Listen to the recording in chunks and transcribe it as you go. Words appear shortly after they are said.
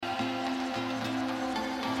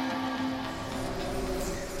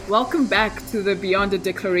Welcome back to the Beyond a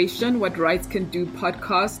Declaration, What Rights Can Do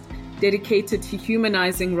podcast, dedicated to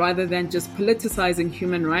humanizing rather than just politicizing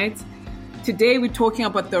human rights. Today we're talking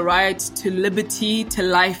about the right to liberty, to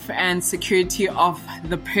life and security of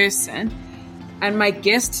the person. And my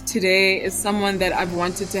guest today is someone that I've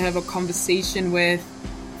wanted to have a conversation with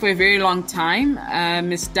for a very long time,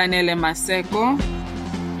 Ms. Danele Maseko.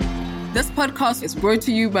 This podcast is brought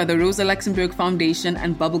to you by the Rosa Luxemburg Foundation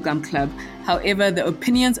and Bubblegum Club. However, the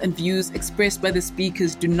opinions and views expressed by the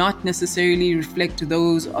speakers do not necessarily reflect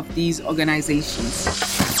those of these organizations.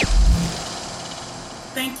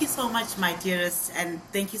 Thank you so much, my dearest, and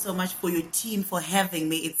thank you so much for your team for having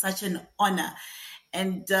me. It's such an honor.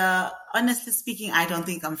 And honestly speaking, I don't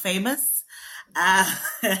think I'm famous.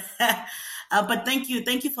 But thank you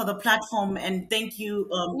for the platform, and thank you.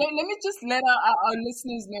 Let me just let our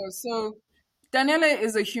listeners know. So, Danele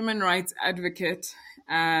is a human rights advocate,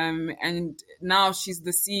 and now she's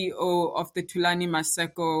the CEO of the Thulani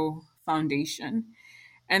Maseko Foundation.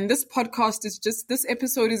 And this podcast this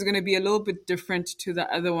episode is going to be a little bit different to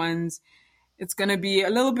the other ones. It's going to be a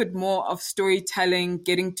little bit more of storytelling,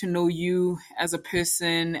 getting to know you as a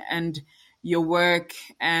person and your work,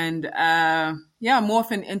 and more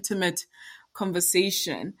of an intimate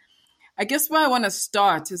conversation. I guess where I want to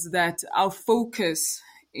start is that our focus,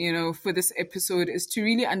 for this episode is to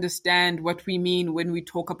really understand what we mean when we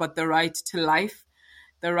talk about the right to life,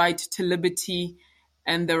 the right to liberty,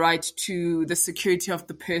 and the right to the security of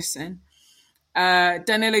the person.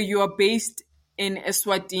 Danele, you are based in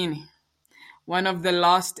Eswatini, one of the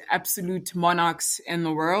last absolute monarchs in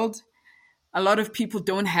the world. A lot of people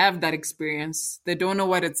don't have that experience. They don't know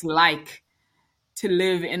what it's like to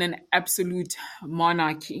live in an absolute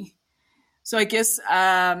monarchy. So I guess,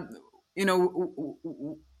 where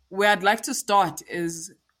I'd like to start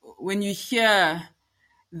is when you hear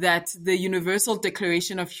that the Universal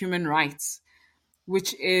Declaration of Human Rights,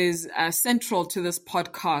 which is central to this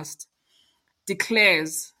podcast,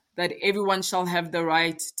 declares that everyone shall have the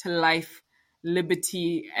right to life,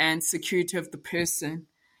 liberty, and security of the person.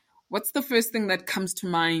 What's the first thing that comes to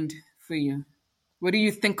mind for you? What do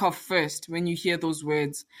you think of first when you hear those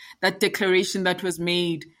words? That declaration that was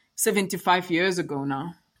made 75 years ago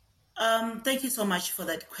now. Thank you so much for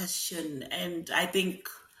that question. And I think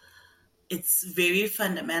it's very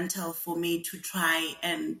fundamental for me to try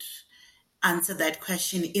and answer that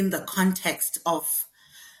question in the context of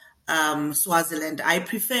Swaziland. I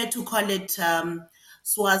prefer to call it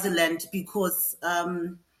Swaziland because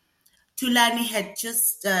Thulani had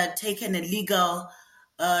just taken a legal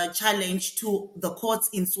challenge to the courts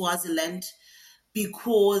in Swaziland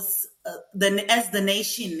because as the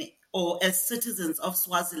nation or as citizens of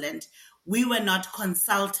Swaziland, we were not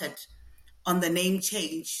consulted on the name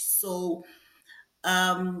change. So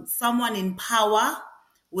someone in power,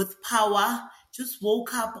 with power, just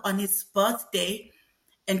woke up on his birthday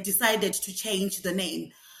and decided to change the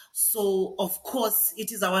name. So, of course,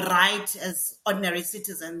 it is our right as ordinary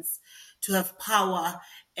citizens to have power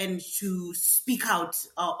and to speak out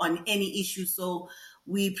on any issue. So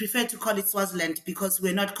we prefer to call it Swaziland because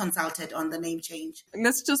we're not consulted on the name change.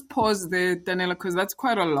 Let's just pause there, Danele, because that's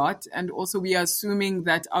quite a lot. And also we are assuming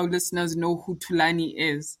that our listeners know who Thulani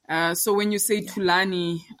is. So when you say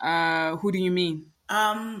Thulani, who do you mean?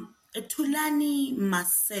 Thulani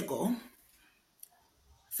Maseko,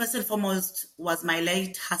 first and foremost, was my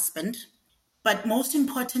late husband. But most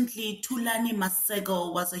importantly, Thulani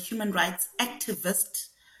Maseko was a human rights activist,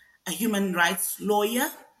 a human rights lawyer,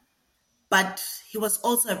 but he was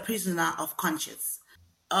also a prisoner of conscience.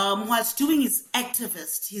 Whilst doing his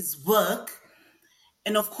work,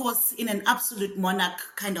 and of course in an absolute monarch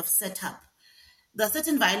kind of setup, there are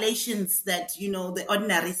certain violations that, the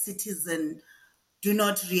ordinary citizen do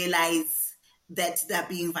not realize that they're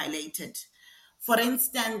being violated. For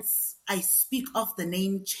instance, I speak of the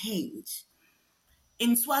name change.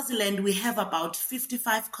 In Swaziland, we have about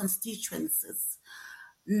 55 constituencies.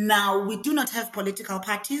 Now, we do not have political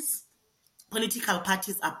parties. Political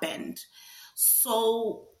parties are banned.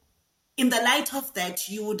 So, in the light of that,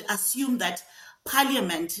 you would assume that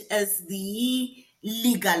Parliament, as the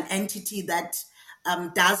legal entity that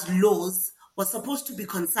does laws, was supposed to be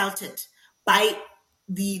consulted by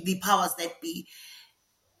the powers that be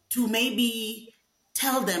to maybe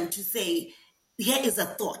tell them to say, here is a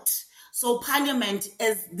thought. So Parliament,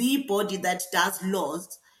 as the body that does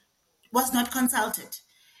laws, was not consulted.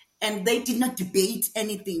 And they did not debate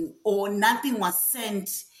anything, or nothing was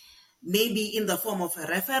sent maybe in the form of a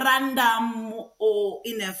referendum or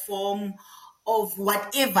in a form of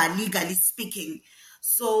whatever, legally speaking.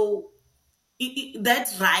 So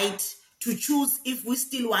that right to choose if we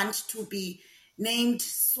still want to be named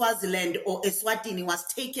Swaziland or Eswatini was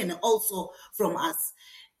taken also from us.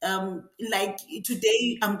 Like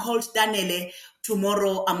today I'm called Danele,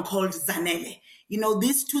 tomorrow I'm called Zanele.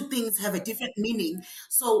 These two things have a different meaning.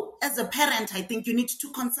 So as a parent, I think you need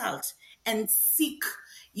to consult and seek,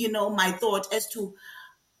 my thought as to,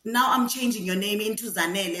 now I'm changing your name into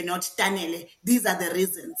Zanele, not Danele. These are the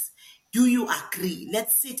reasons. Do you agree?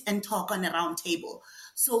 Let's sit and talk on a round table.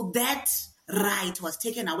 So that right was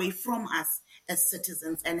taken away from us as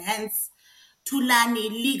citizens, and hence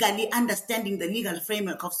Thulani, legally understanding the legal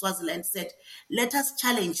framework of Swaziland, said, let us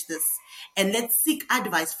challenge this and let's seek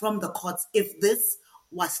advice from the courts if this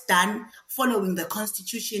was done following the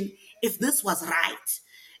constitution, if this was right.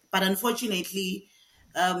 But unfortunately,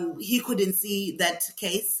 he couldn't see that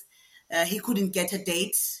case. He couldn't get a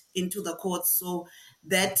date into the courts, so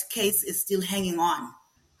that case is still hanging on.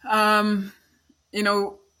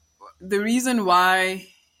 The reason why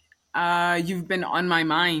you've been on my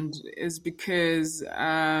mind is because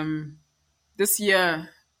this year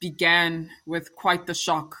began with quite the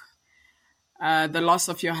shock, the loss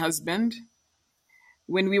of your husband.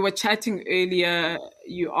 When we were chatting earlier,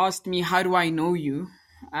 you asked me, how do I know you?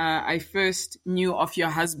 I first knew of your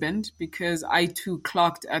husband because I too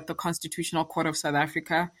clerked at the Constitutional Court of South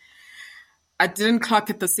Africa. I didn't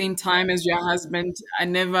clerk at the same time as your husband. I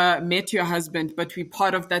never met your husband, but we're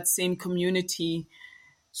part of that same community.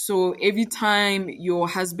 So every time your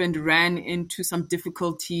husband ran into some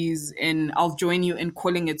difficulties, and I'll join you in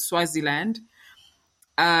calling it Swaziland,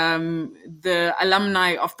 the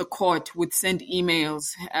alumni of the court would send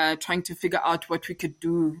emails trying to figure out what we could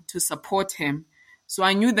do to support him. So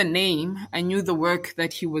I knew the name, I knew the work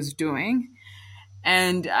that he was doing.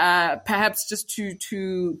 And perhaps just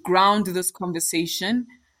to ground this conversation,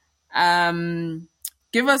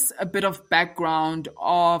 give us a bit of background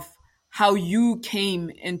of how you came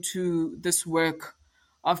into this work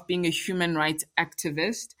of being a human rights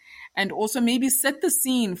activist, and also maybe set the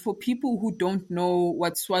scene for people who don't know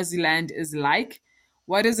what Swaziland is like.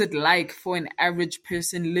 What is it like for an average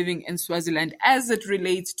person living in Swaziland as it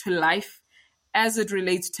relates to life, as it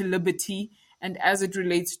relates to liberty, and as it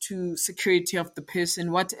relates to security of the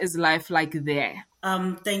person? What is life like there?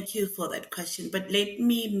 Thank you for that question, but let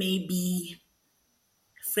me maybe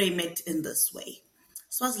frame it in this way.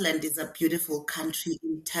 Swaziland is a beautiful country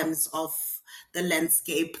in terms of the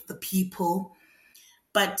landscape, the people,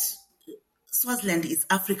 but Swaziland is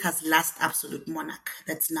Africa's last absolute monarch.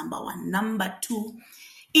 That's number one. Number two,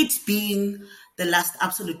 it being the last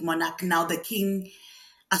absolute monarch, now the king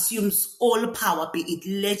assumes all power, be it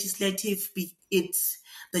legislative, be it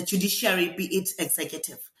the judiciary, be it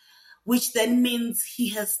executive, which then means he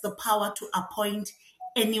has the power to appoint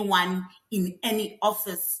anyone in any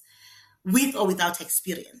office with or without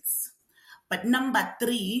experience. But number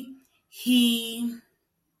three, he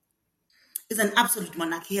is an absolute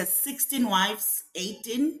monarch. He has 16 wives,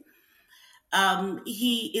 18.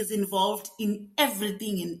 He is involved in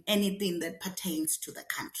everything and anything that pertains to the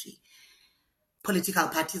country. Political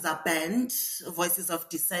parties are banned. Voices of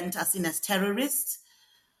dissent are seen as terrorists.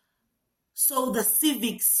 So the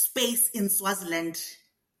civic space in Swaziland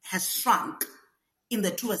has shrunk in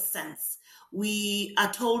the truest sense. We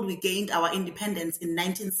are told we gained our independence in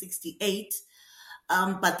 1968,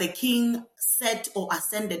 but the king sat or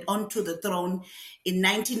ascended onto the throne in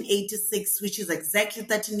 1986, which is exactly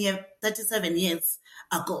 37 years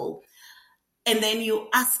ago. And then you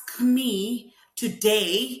ask me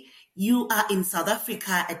today, you are in South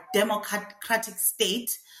Africa, a democratic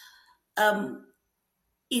state.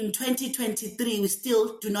 In 2023, we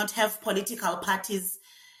still do not have political parties.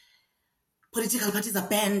 Political parties are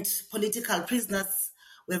banned. Political prisoners.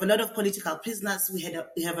 We have a lot of political prisoners. We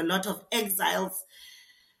have a lot of exiles.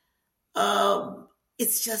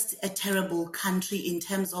 It's just a terrible country in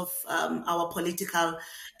terms of our political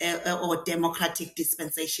or democratic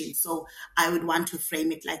dispensation. So I would want to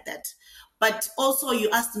frame it like that. But also you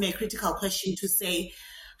asked me a critical question to say,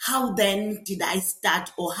 how then did I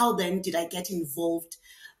start, or how then did I get involved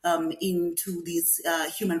into this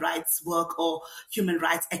human rights work or human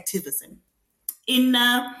rights activism? In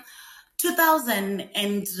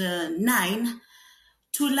 2009,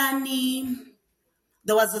 Thulani,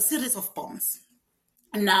 there was a series of bombs.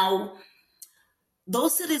 Now,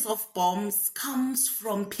 those series of bombs comes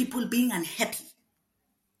from people being unhappy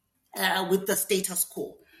with the status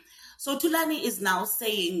quo. So Thulani is now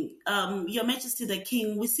saying, Your Majesty the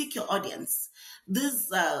King, we seek your audience.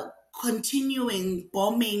 These continuing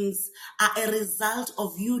bombings are a result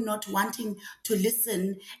of you not wanting to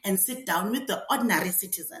listen and sit down with the ordinary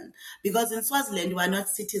citizen. Because in Swaziland, we are not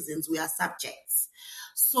citizens, we are subjects.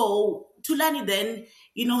 So Thulani then,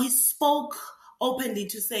 he spoke openly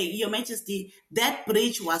to say, Your Majesty, that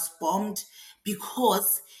bridge was bombed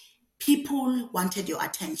because people wanted your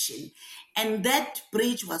attention. And that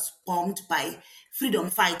bridge was bombed by freedom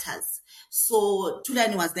fighters. So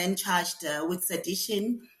Thulani was then charged with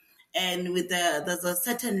sedition. And with there's a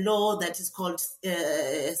certain law that is called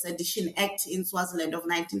Sedition Act in Swaziland of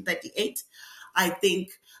 1938, I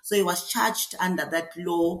think. So he was charged under that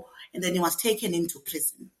law, and then he was taken into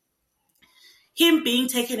prison. Him being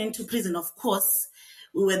taken into prison, of course,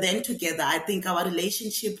 we were then together. I think our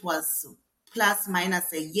relationship was plus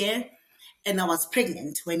minus a year, and I was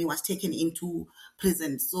pregnant when he was taken into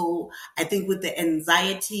prison. So I think with the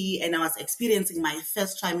anxiety and I was experiencing my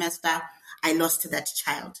first trimester, I lost that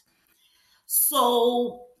child.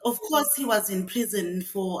 So, of course, he was in prison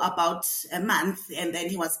for about a month and then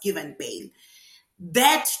he was given bail.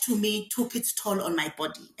 That to me took its toll on my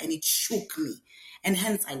body and it shook me. And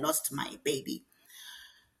hence I lost my baby.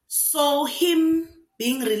 So, him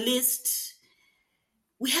being released,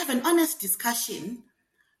 we have an honest discussion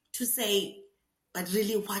to say, but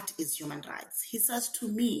really, what is human rights? He says to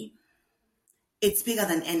me, it's bigger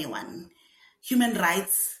than anyone. Human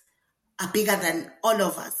rights are bigger than all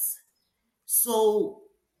of us. So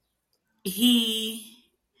he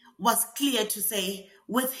was clear to say,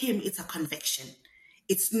 with him, it's a conviction.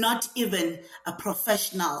 It's not even a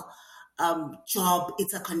professional job,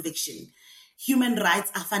 it's a conviction. Human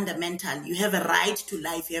rights are fundamental. You have a right to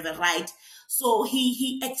life, you have a right. So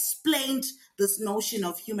he explained this notion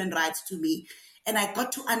of human rights to me, and I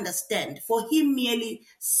got to understand. For him merely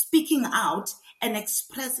speaking out and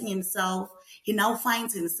expressing himself, he now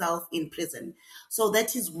finds himself in prison. So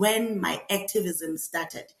that is when my activism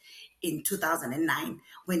started in 2009,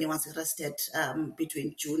 when he was arrested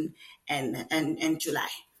between June and July.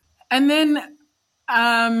 And then,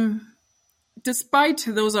 despite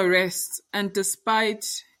those arrests and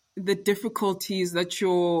despite the difficulties that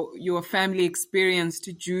your family experienced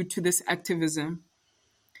due to this activism,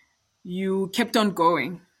 you kept on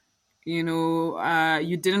going.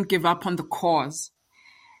 You didn't give up on the cause.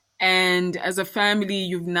 And as a family,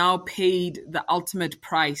 you've now paid the ultimate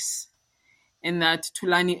price in that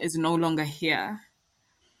Thulani is no longer here.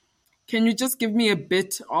 Can you just give me a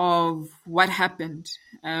bit of what happened?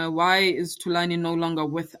 Why is Thulani no longer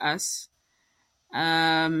with us?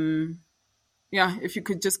 If you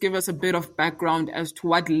could just give us a bit of background as to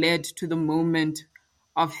what led to the moment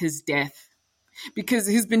of his death. Because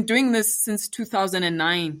he's been doing this since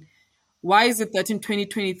 2009. Why is it that in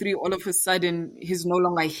 2023, all of a sudden, he's no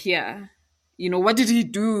longer here? What did he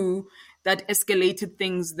do that escalated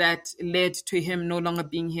things that led to him no longer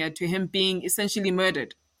being here, to him being essentially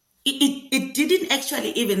murdered? It didn't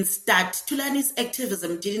actually even start. Thulani's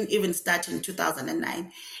activism didn't even start in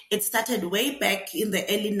 2009. It started way back in the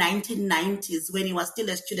early 1990s when he was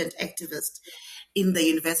still a student activist in the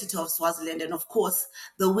University of Swaziland. And of course,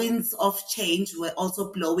 the winds of change were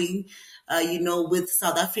also blowing, with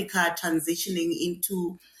South Africa transitioning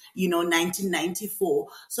into, 1994.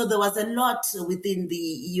 So there was a lot within the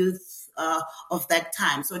youth of that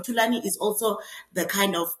time. So Thulani is also the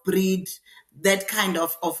kind of breed, that kind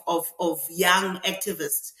of young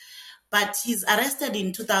activist. But he's arrested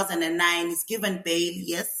in 2009. He's given bail,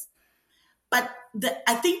 yes. But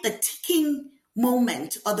I think the ticking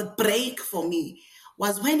moment or the break for me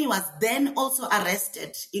was when he was then also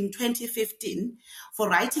arrested in 2015 for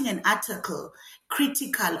writing an article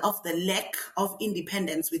critical of the lack of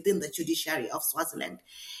independence within the judiciary of Swaziland.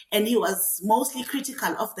 And he was mostly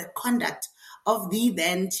critical of the conduct of the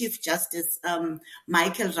then Chief Justice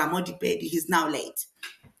Michael Ramodipedi. He's now late.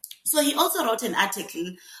 So he also wrote an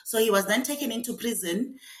article. So he was then taken into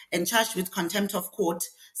prison and charged with contempt of court,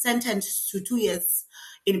 sentenced to 2 years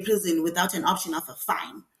in prison without an option of a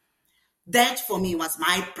fine. That for me was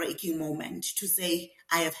my breaking moment to say,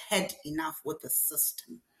 I have had enough with the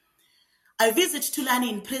system. I visit Thulani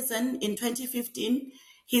in prison in 2015.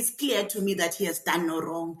 He's clear to me that he has done no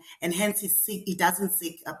wrong and hence he doesn't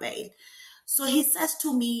seek a bail. So he says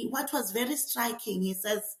to me, what was very striking, he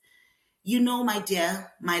says, my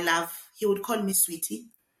dear, my love, he would call me sweetie.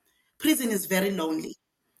 Prison is very lonely.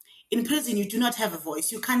 In prison, you do not have a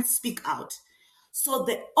voice. You can't speak out. So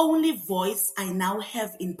the only voice I now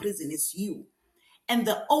have in prison is you. And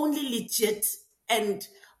the only legit and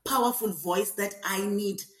powerful voice that I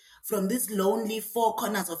need from these lonely four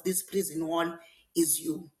corners of this prison wall is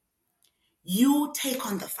you. You take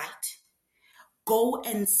on the fight. Go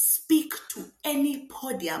and speak to any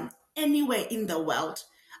podium anywhere in the world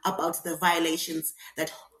about the violations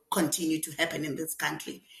that continue to happen in this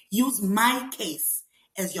country. Use my case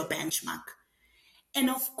as your benchmark. And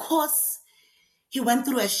of course, he went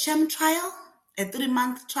through a sham trial, a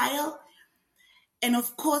 3-month trial. And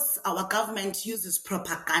of course, our government uses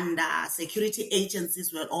propaganda. Security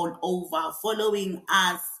agencies were all over following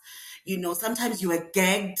us. Sometimes you were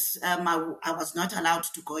gagged. I was not allowed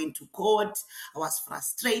to go into court. I was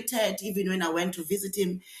frustrated. Even when I went to visit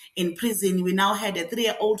him in prison, we now had a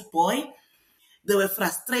 3-year-old boy. There were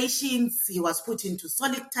frustrations. He was put into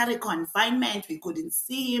solitary confinement. We couldn't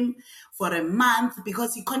see him for a month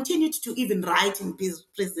because he continued to even write in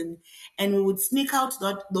prison. And we would sneak out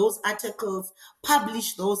those articles,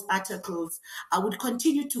 publish those articles. I would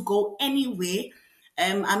continue to go anywhere.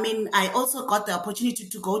 I also got the opportunity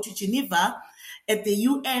to go to Geneva at the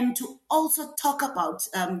UN to also talk about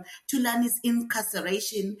Thulani's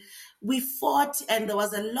incarceration. We fought, and there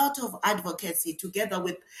was a lot of advocacy together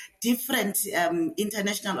with different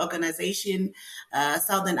international organizations.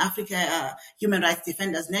 Southern Africa Human Rights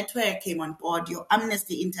Defenders Network came on board, your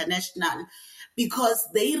Amnesty International, because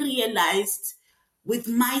they realized with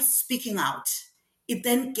my speaking out, it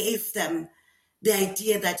then gave them the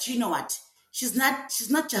idea that, you know what, she's not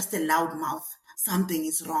just a loudmouth. Something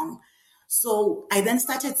is wrong. So I then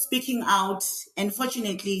started speaking out. And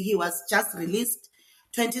fortunately, he was just released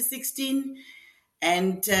 2016.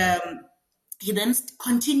 And he then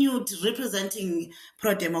continued representing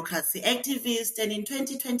pro-democracy activists. And in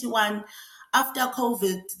 2021, after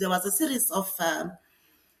COVID, there was a series of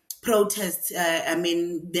protests.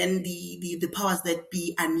 Then the powers that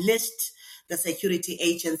be unleashed the security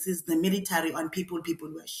agencies, the military on people.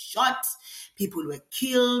 People were shot, people were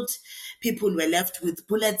killed, people were left with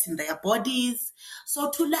bullets in their bodies.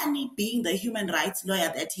 So Thulani, being the human rights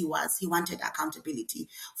lawyer that he was, he wanted accountability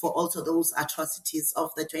for also those atrocities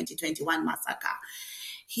of the 2021 massacre.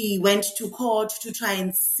 He went to court to try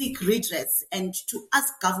and seek redress and to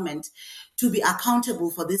ask government to be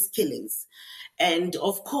accountable for these killings. And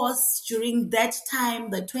of course, during that time,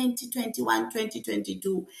 the 2021,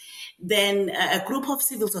 2022, then a group of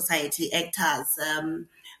civil society actors,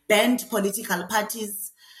 banned political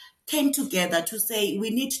parties, came together to say we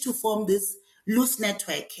need to form this loose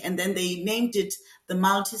network. And then they named it the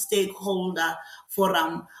Multi-Stakeholder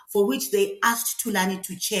Forum, for which they asked Thulani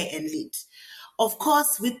to chair and lead. Of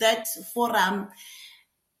course, with that forum,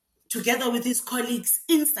 together with his colleagues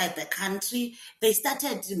inside the country, they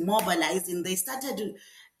started mobilizing, they started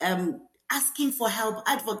asking for help,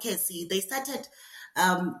 advocacy, they started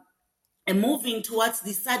moving towards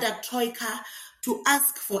the SADC Troika to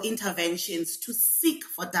ask for interventions, to seek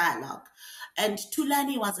for dialogue. And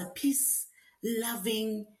Thulani was a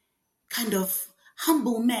peace-loving, kind of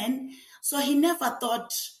humble man, so he never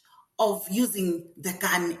thought of using the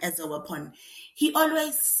gun as a weapon. He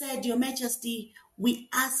always said, Your Majesty, we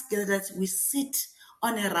ask that we sit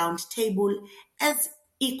on a round table as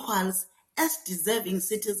equals, as deserving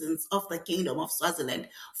citizens of the Kingdom of Swaziland,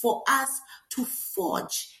 for us to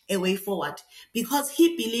forge a way forward. Because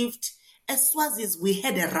he believed, as Swazis, we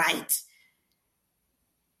had a right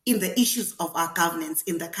in the issues of our governance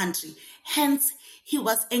in the country. Hence, he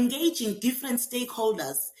was engaging different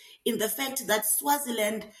stakeholders in the fact that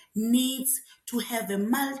Swaziland needs to have a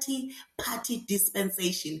multi-party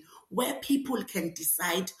dispensation where people can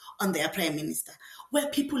decide on their prime minister, where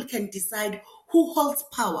people can decide who holds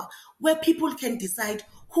power, where people can decide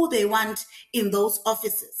who they want in those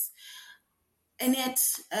offices. And yet,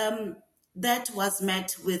 that was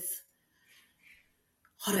met with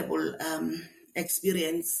horrible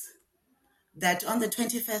experience that on the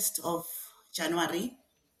 21st of January,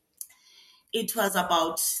 it was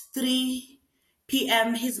about 3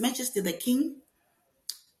 p.m., His Majesty the King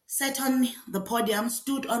sat on the podium,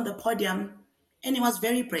 stood on the podium, and he was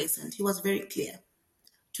very brazen. He was very clear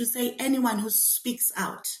to say anyone who speaks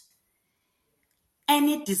out,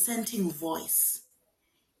 any dissenting voice,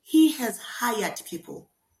 he has hired people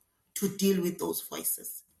to deal with those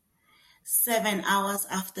voices. 7 hours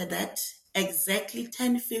after that, exactly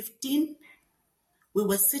 10:15, we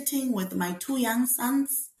were sitting with my 2 young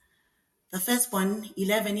sons, the firstborn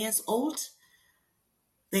 11 years old,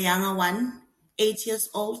 the younger one 8 years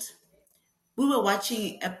old. We were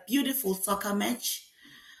watching a beautiful soccer match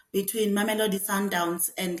between Mamelodi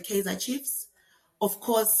Sundowns and Kaizer Chiefs. Of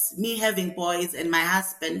course, me having boys and my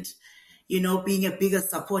husband, being a bigger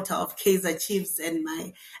supporter of Kaizer Chiefs, and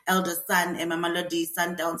my elder son, a Mamelodi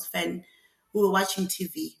Sundowns fan, we were watching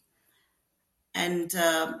TV. And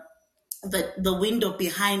the window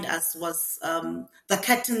behind us was, the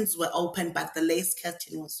curtains were open, but the lace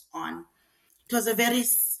curtain was on. It was a very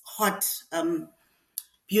hot,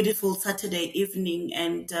 beautiful Saturday evening,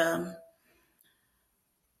 and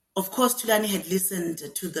of course, Thulani had listened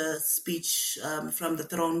to the speech from the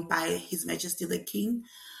throne by His Majesty the King,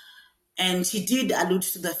 And she did allude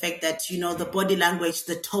to the fact that, the body language,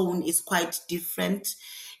 the tone is quite different.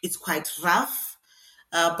 It's quite rough.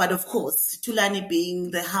 But of course, Tulani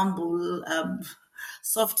being the humble,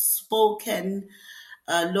 soft-spoken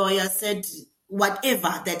lawyer, said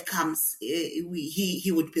whatever that comes,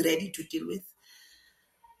 he would be ready to deal with.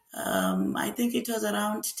 I think it was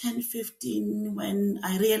around 10:15 when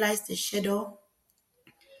I realized a shadow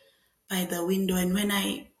by the window. And when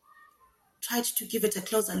I tried to give it a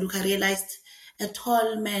closer look, I realized a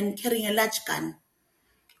tall man carrying a large gun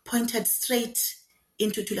pointed straight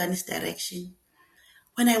into Tulani's direction.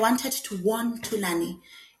 When I wanted to warn Tulani,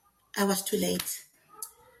 I was too late.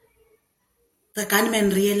 The gunman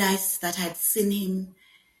realized that I had seen him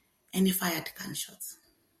and he fired gunshots.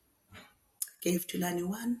 Gave Tulani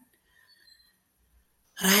one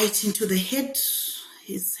right into the head.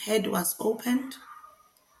 His head was opened.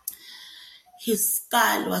 His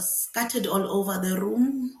skull was scattered all over the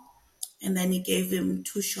room. And then he gave him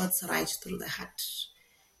 2 shots right through the heart.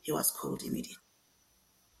 He was cold immediately.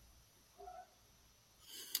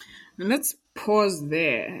 And let's pause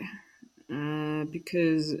there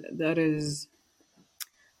because that is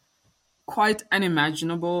quite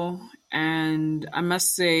unimaginable. And I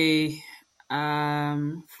must say,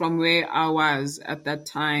 from where I was at that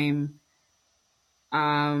time,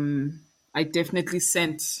 I definitely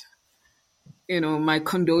sent, my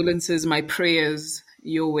condolences, my prayers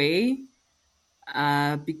your way.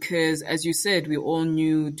 Because as you said, we all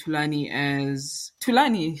knew Tulani as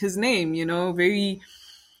Tulani, his name, very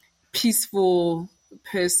peaceful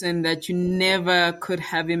person that you never could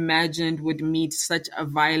have imagined would meet such a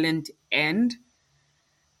violent end.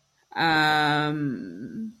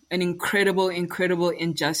 An incredible, incredible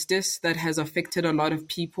injustice that has affected a lot of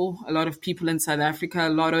people in South Africa, a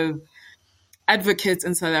lot of advocates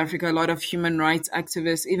in South Africa, a lot of human rights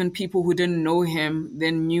activists, even people who didn't know him,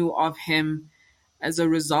 then knew of him as a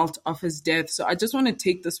result of his death. So I just want to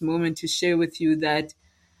take this moment to share with you that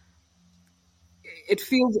it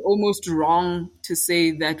feels almost wrong to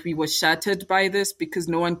say that we were shattered by this, because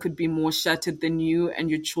no one could be more shattered than you and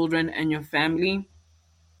your children and your family.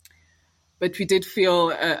 But we did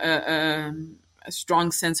feel a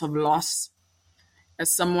strong sense of loss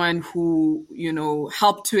as someone who,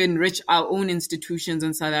 helped to enrich our own institutions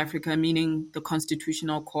in South Africa, meaning the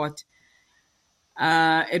Constitutional Court.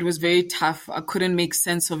 It was very tough. I couldn't make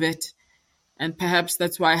sense of it. And perhaps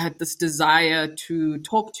that's why I had this desire to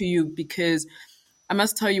talk to you, because I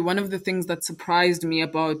must tell you, one of the things that surprised me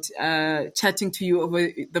about chatting to you over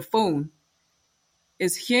the phone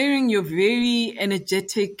is hearing your very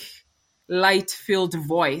energetic, light-filled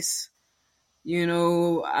voice.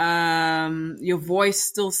 Your voice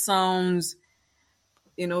still sounds,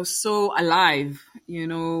 so alive.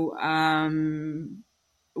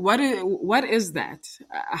 What is that?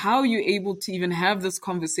 How are you able to even have this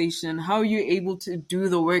conversation? How are you able to do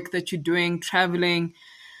the work that you're doing, traveling,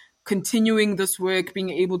 continuing this work,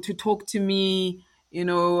 being able to talk to me,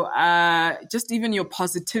 just even your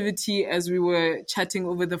positivity as we were chatting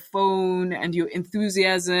over the phone and your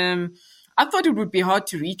enthusiasm. I thought it would be hard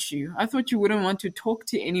to reach you. I thought you wouldn't want to talk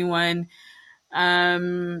to anyone.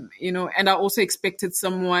 And I also expected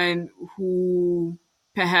someone who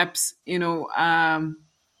perhaps,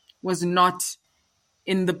 was not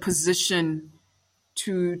in the position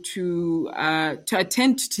to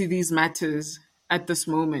attend to these matters at this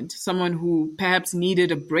moment, someone who perhaps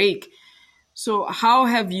needed a break. So how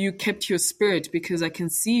have you kept your spirit? Because I can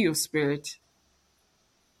see your spirit.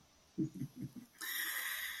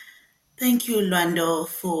 Thank you, Lwando,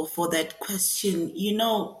 for that question.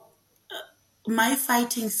 My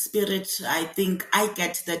fighting spirit, I think I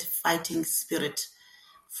get that fighting spirit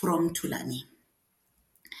from Tulani.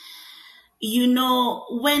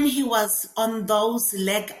 When he was on those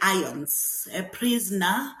leg irons, a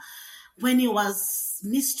prisoner, when he was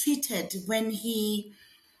mistreated, when he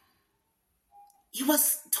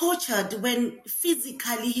was tortured, when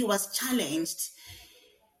physically he was challenged,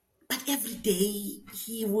 but every day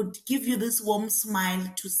he would give you this warm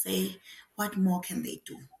smile to say, what more can they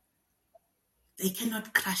do? They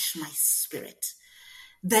cannot crush my spirit.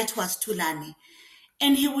 That was Tulani.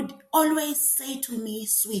 And he would always say to me,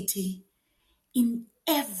 sweetie, in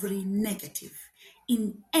every negative,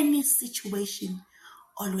 in any situation,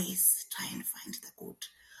 always try and find the good.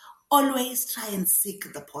 Always try and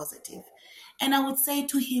seek the positive. And I would say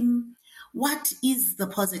to him, what is the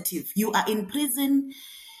positive? You are in prison.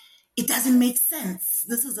 It doesn't make sense.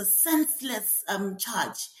 This is a senseless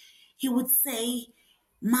charge. He would say,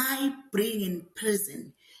 my being in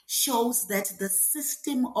prison shows that the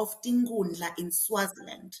system of Tingundla in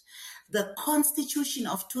Swaziland, the constitution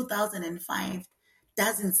of 2005,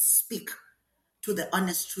 doesn't speak to the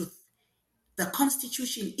honest truth. The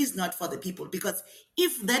Constitution is not for the people, because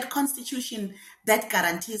if that Constitution that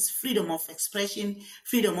guarantees freedom of expression,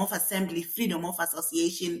 freedom of assembly, freedom of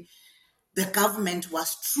association, the government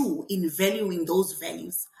was true in valuing those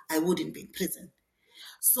values, I wouldn't be in prison.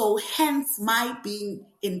 So hence my being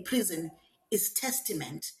in prison is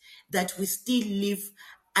testament that we still live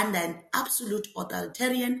under an absolute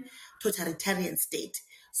authoritarian, totalitarian state.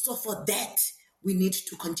 So for that, we need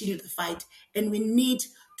to continue the fight, and we need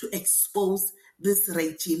to expose this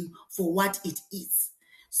regime for what it is.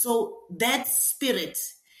 So that spirit,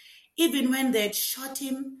 even when they had shot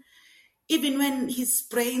him, even when his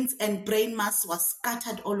brains and brain mass was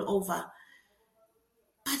scattered all over,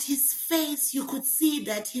 but his face, you could see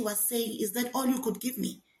that he was saying, "Is that all you could give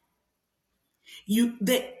me?"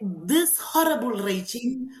 This horrible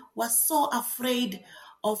regime was so afraid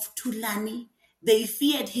of Tulani. They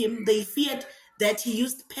feared him. They feared that he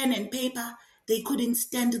used pen and paper. They couldn't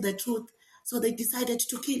stand the truth, so they decided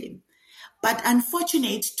to kill him. But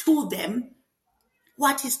unfortunate to them,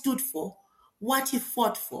 what he stood for, what he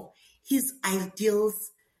fought for, his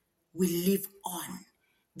ideals will live on.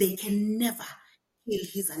 They can never kill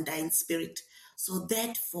his undying spirit. So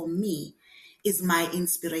that for me is my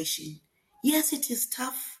inspiration. Yes, it is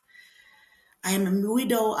tough. I am a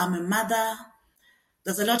widow, I'm a mother.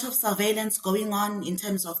 There's a lot of surveillance going on in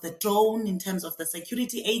terms of the drone, in terms of the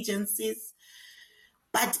security agencies.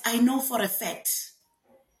 But I know for a fact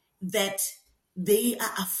that they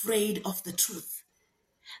are afraid of the truth.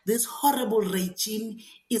 This horrible regime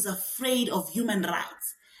is afraid of human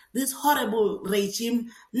rights. This horrible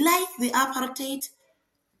regime, like the apartheid,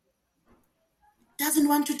 doesn't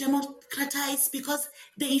want to democratize because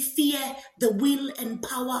they fear the will and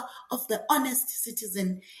power of the honest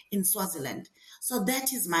citizen in Swaziland. So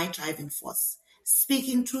that is my driving force,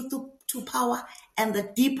 speaking truth to power, and the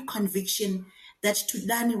deep conviction that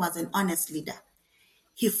Tudani was an honest leader.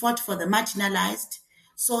 He fought for the marginalized,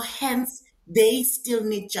 so hence they still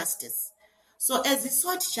need justice. So as he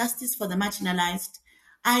sought justice for the marginalized,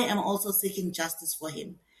 I am also seeking justice for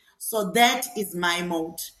him. So that is my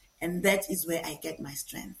mode, and that is where I get my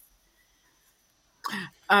strength.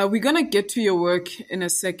 We're going to get to your work in a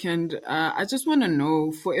second. I just want to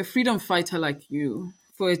know, for a freedom fighter like you,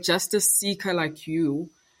 for a justice seeker like you,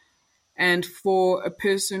 and for a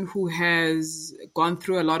person who has gone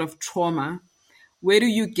through a lot of trauma, where do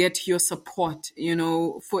you get your support? You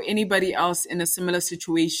know, for anybody else in a similar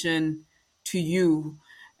situation to you,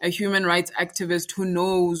 a human rights activist who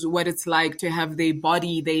knows what it's like to have their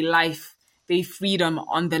body, their life, their freedom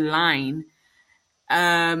on the line.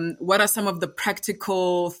 What are some of the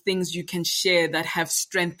practical things you can share that have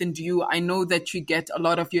strengthened you? I know that you get a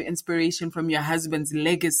lot of your inspiration from your husband's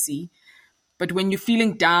legacy, but when you're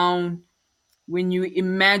feeling down, when you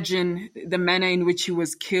imagine the manner in which he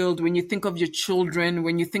was killed, when you think of your children,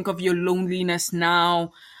 when you think of your loneliness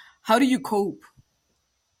now, how do you cope?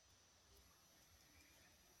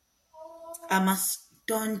 I'm a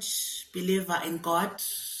staunch believer in God.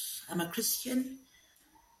 I'm a Christian.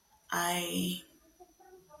 I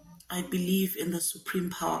believe in the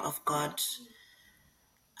supreme power of God.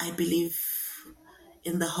 I believe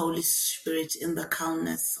in the Holy Spirit, in the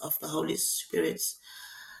calmness of the Holy Spirit.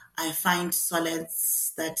 I find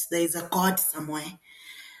solace that there is a God somewhere.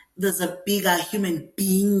 There's a bigger human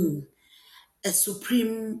being, a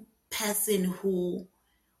supreme person who,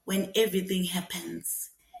 when everything happens,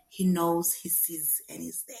 he knows, he sees, and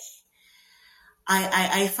is there.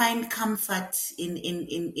 I find comfort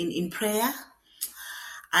in prayer.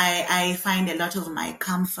 I find a lot of my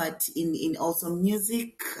comfort in also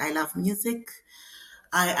music. I love music.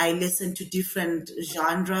 I listen to different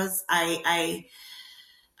genres. I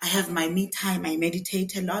have my me time. I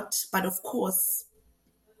meditate a lot. But of course,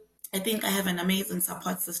 I think I have an amazing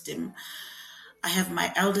support system. I have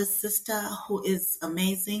my eldest sister who is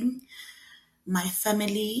amazing. My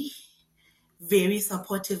family, very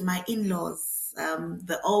supportive. My in-laws,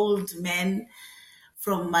 the old men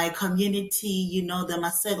from my community, you know, the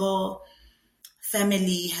Masego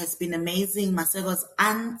family has been amazing. Masego's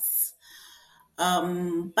aunts.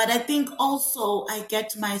 But I think also I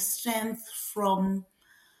get my strength from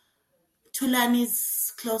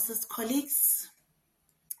Tulani's closest colleagues.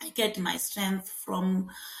 I get my strength from,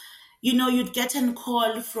 you know, you'd get a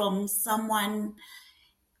call from someone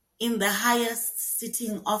in the highest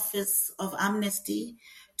sitting office of Amnesty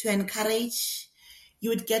to encourage. You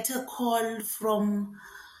would get a call from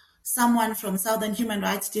someone from Southern Human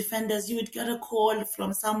Rights Defenders. You would get a call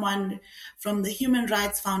from someone from the Human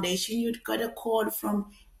Rights Foundation. You'd get a call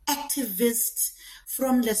from activists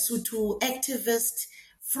from Lesotho, activists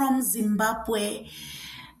from Zimbabwe,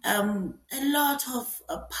 a lot of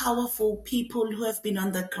powerful people who have been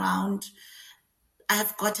on the ground.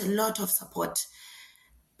 I've got a lot of support,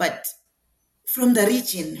 but from the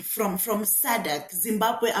region, from SADC,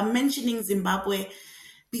 Zimbabwe. I'm mentioning Zimbabwe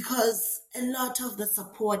because a lot of the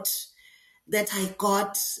support that I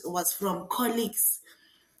got was from colleagues.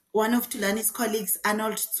 One of Tulani's colleagues,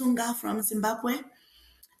 Arnold Tsunga from Zimbabwe,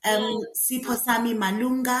 Siposami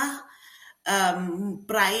Malunga,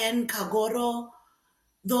 Brian Kagoro,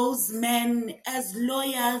 those men as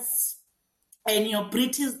lawyers, and your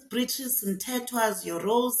British and Tetwas, your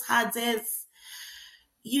Rose Hadzes,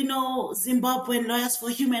 Zimbabwean Lawyers for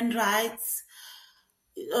Human Rights,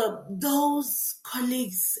 those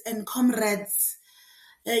colleagues and comrades,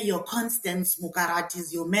 your Constance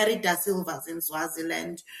Mukaratis, your Merida Silvas in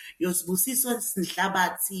Swaziland, your Sbusiso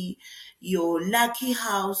Nhlabatsi, your Lucky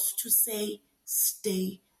House, to say,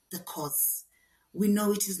 stay the course. We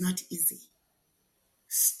know it is not easy.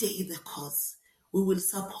 Stay the course. We will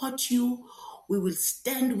support you. We will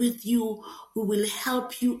stand with you. We will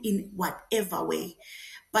help you in whatever way.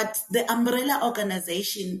 But the umbrella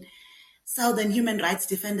organization, Southern Human Rights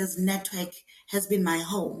Defenders Network, has been my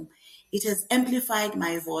home. It has amplified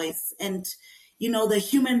my voice. And, the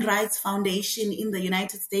Human Rights Foundation in the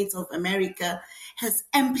United States of America has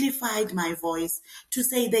amplified my voice to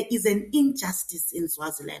say there is an injustice in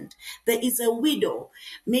Swaziland. There is a widow.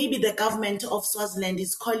 Maybe the government of Swaziland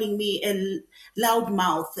is calling me a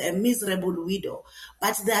loudmouth, a miserable widow.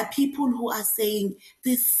 But there are people who are saying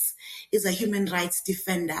this is a human rights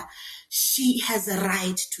defender. She has a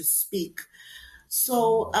right to speak.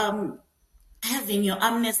 So, having your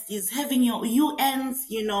amnesties, having your UNs,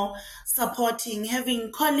 supporting,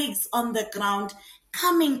 having colleagues on the ground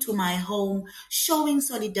coming to my home, showing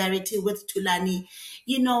solidarity with Thulani.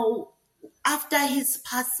 After his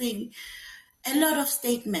passing, a lot of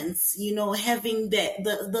statements, having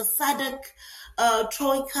the SADC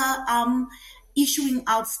Troika issuing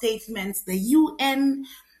out statements, the UN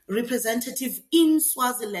representative in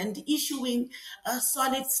Swaziland issuing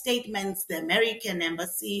solid statements, the American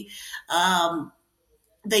embassy,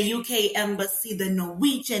 the UK embassy, the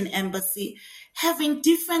Norwegian embassy, having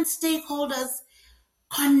different stakeholders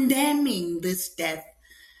condemning this death.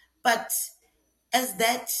 But as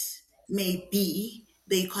that may be,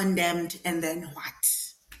 they condemned, and then what?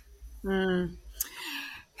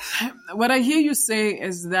 What I hear you say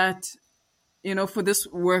is that, for this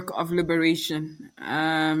work of liberation,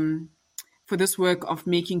 for this work of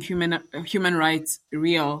making human rights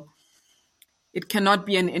real, it cannot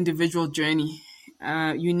be an individual journey.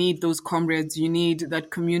 You need those comrades, you need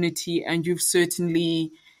that community, and you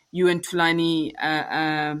and Thulani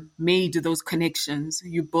made those connections.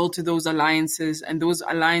 You built those alliances, and those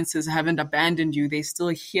alliances haven't abandoned you. They're still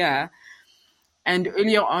here. And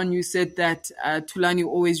earlier on, you said that Thulani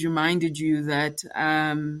always reminded you that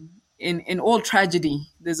in all tragedy,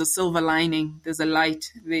 there's a silver lining, there's a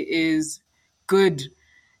light, there is good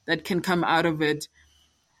that can come out of it.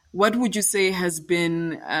 What would you say has been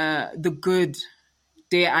the good,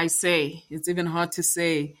 dare I say? It's even hard to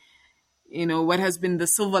say. What has been the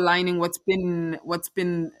silver lining? What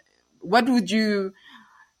would you?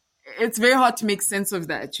 It's very hard to make sense of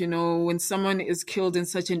that. When someone is killed in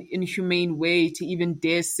such an inhumane way, to even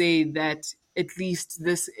dare say that at least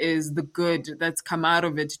this is the good that's come out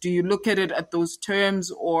of it. Do you look at it at those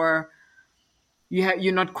terms, or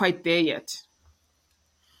you're not quite there yet?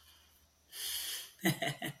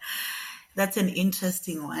 That's an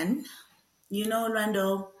interesting one.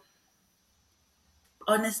 Randall,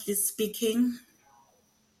 honestly speaking,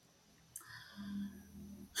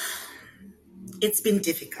 it's been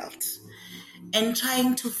difficult. And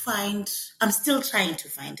I'm still trying to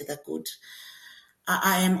find the good.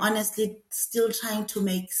 I am honestly still trying to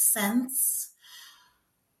make sense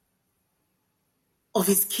of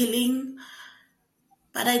his killing.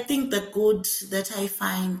 But I think the good that I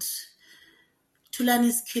find,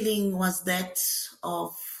 Thulani's killing was that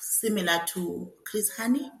of, similar to Chris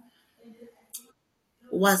Hani,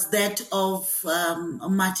 was that of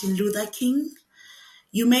Martin Luther King.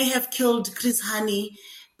 You may have killed Chris Hani,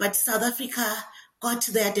 but South Africa got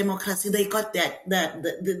their democracy. They got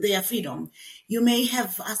their freedom. You may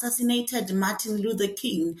have assassinated Martin Luther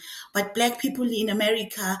King, but Black people in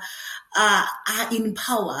America are in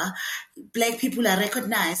power. Black people are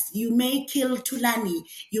recognized. You may kill Thulani.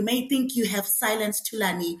 You may think you have silenced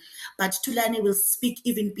Thulani, but Thulani will speak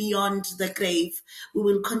even beyond the grave. We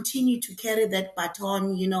will continue to carry that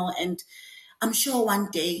baton, and I'm sure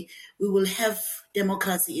one day we will have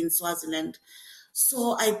democracy in Swaziland.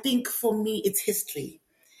 So I think for me, it's history.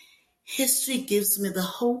 History gives me the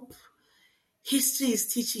hope. History is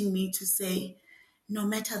teaching me to say, no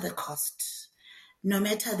matter the cost, no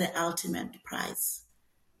matter the ultimate price,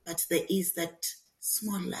 but there is that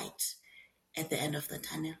small light at the end of the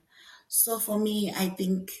tunnel. So for me, I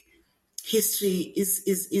think history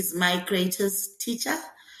is my greatest teacher,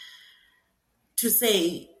 to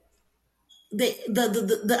say the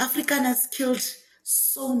Afrikaners killed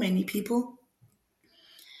so many people,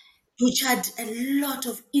 butchered a lot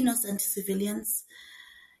of innocent civilians.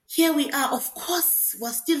 Here we are, of course,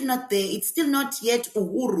 we're still not there. It's still not yet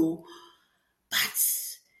Uhuru, but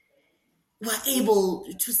we're able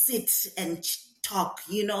to sit and talk,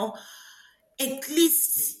 At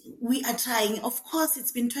least we are trying. Of course,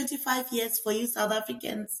 it's been 25 years for you South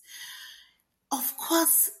Africans. Of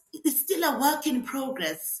course, it's still a work in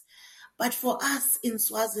progress. But for us in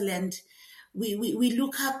Swaziland, we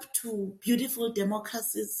look up to beautiful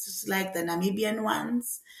democracies like the Namibian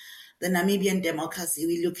ones, the Namibian democracy.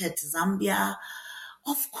 We look at Zambia.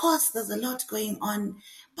 Of course, there's a lot going on,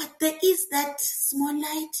 but there is that small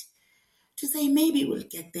light to say maybe we'll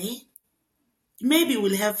get there. Maybe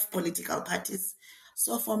we'll have political parties.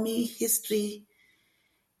 So for me, history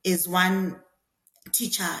is one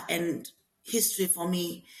teacher, and history for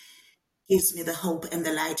me gives me the hope and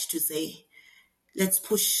the light to say, let's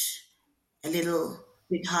push a little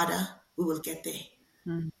bit harder. We will get there.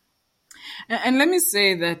 And let me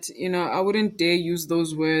say that, I wouldn't dare use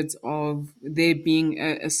those words of there being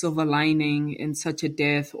a silver lining in such a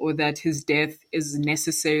death, or that his death is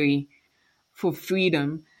necessary for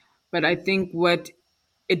freedom. But I think what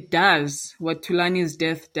Tulani's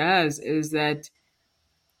death does, is that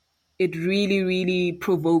it really, really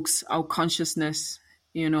provokes our consciousness.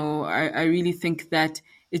 I really think that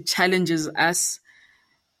it challenges us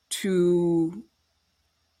to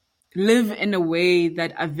live in a way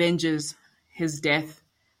that avenges his death.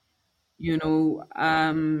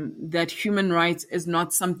 That human rights is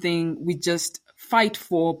not something we just fight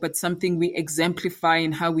for, but something we exemplify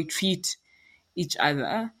in how we treat each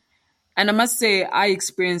other. And I must say, I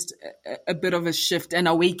experienced a bit of a shift, an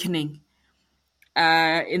awakening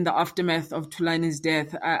in the aftermath of Tulani's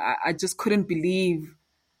death. I just couldn't believe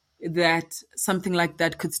that something like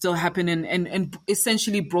that could still happen in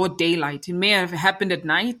essentially broad daylight. It may have happened at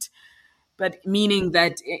night, but meaning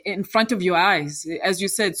that in front of your eyes, as you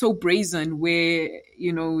said, so brazen, where,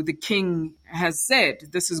 the king has said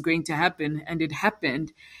this is going to happen, and it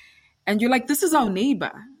happened. And you're like, this is our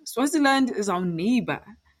neighbor. Swaziland is our neighbor.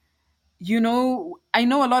 I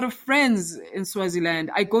know a lot of friends in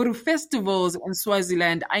Swaziland. I go to festivals in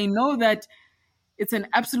Swaziland. I know that it's an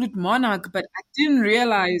absolute monarch, but I didn't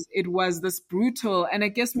realize it was this brutal. And I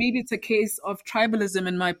guess maybe it's a case of tribalism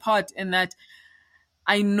in my part, in that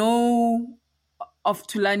I know of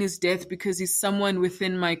Tulani's death because he's someone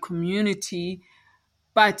within my community,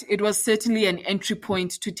 but it was certainly an entry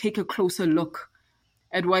point to take a closer look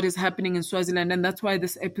at what is happening in Swaziland. And that's why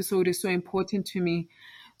this episode is so important to me.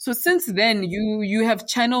 So since then, you have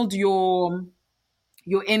channeled your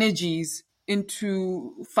energies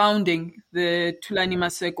into founding the Tulani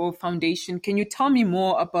Maseko Foundation. Can you tell me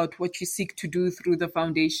more about what you seek to do through the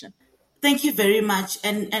foundation? Thank you very much.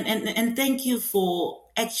 And thank you for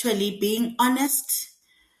actually being honest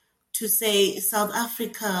to say South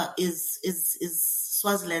Africa is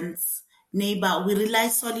Swaziland's neighbor. We rely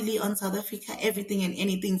solely on South Africa, everything and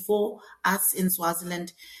anything for us in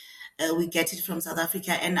Swaziland. We get it from South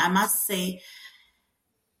Africa. And I must say,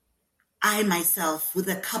 I myself, with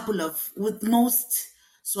most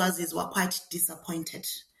Swazis, were quite disappointed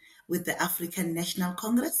with the African National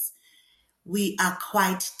Congress. We are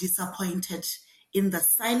quite disappointed in the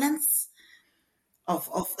silence of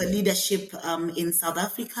the leadership in South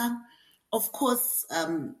Africa. Of course,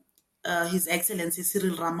 His Excellency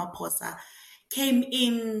Cyril Ramaphosa came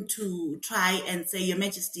in to try and say, Your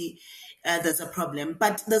Majesty, there's a problem,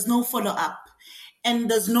 but there's no follow-up.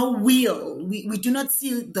 And there's no will. We do not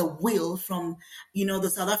see the will from, the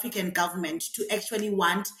South African government to actually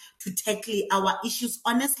want to tackle our issues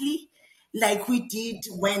honestly, like we did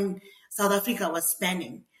when South Africa was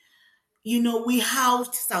spanning. We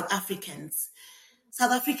housed South Africans.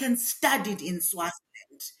 South Africans studied in Swaziland.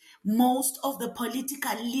 Most of the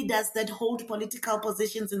political leaders that hold political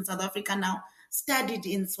positions in South Africa now studied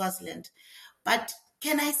in Swaziland. But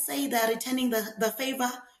can I say they're returning the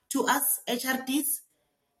favor to us, HRDs?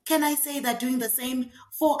 Can I say they're doing the same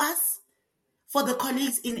for us? For the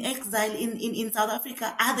colleagues in exile in South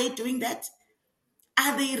Africa, are they doing that?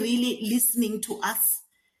 Are they really listening to us?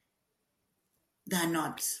 They're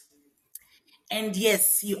not. And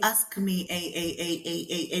yes, you ask me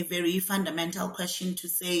a very fundamental question to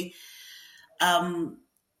say,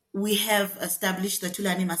 we have established the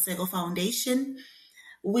Tulani Masego Foundation,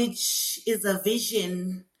 which is a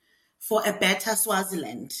vision for a better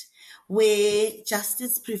Swaziland where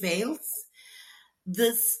justice prevails.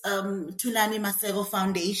 This Tulani Masego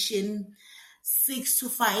Foundation seeks to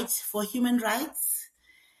fight for human rights.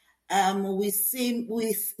 We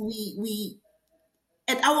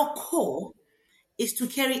at our core is to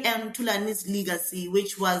carry on Tulani's legacy,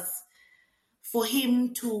 which was for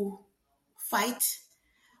him to fight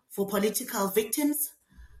for political victims,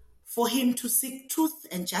 for him to seek truth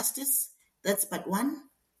and justice. That's but one.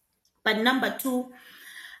 But number two,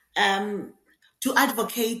 to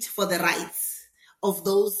advocate for the rights of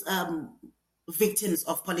those victims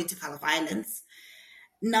of political violence.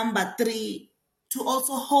 Number three, to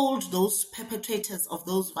also hold those perpetrators of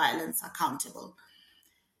those violence accountable.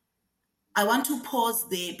 I want to pause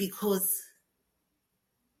there because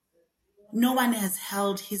no one has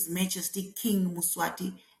held His Majesty King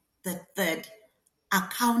Muswati III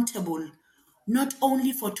accountable not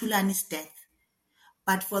only for Tulani's death,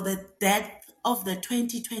 but for the death of the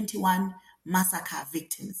 2021 massacre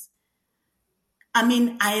victims. I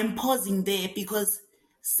mean, I am pausing there because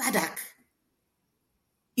SADC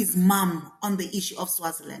is mum on the issue of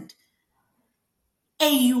Swaziland.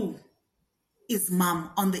 AU is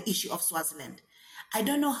mum on the issue of Swaziland. I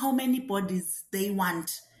don't know how many bodies they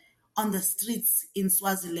want on the streets in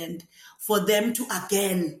Swaziland for them to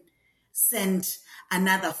again send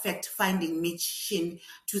another fact-finding mission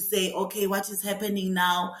to say, okay, what is happening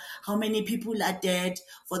now? How many people are dead?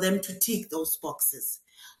 For them to tick those boxes.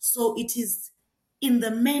 So it is in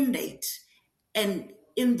the mandate and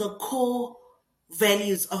in the core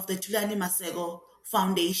values of the Tulani Masego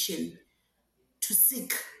Foundation to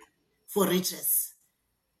seek for redress.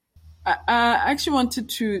 I actually wanted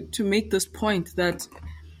to make this point that,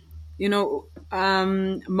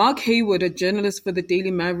 Mark Hayward, a journalist for the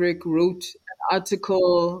Daily Maverick, wrote an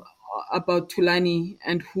article about Tulani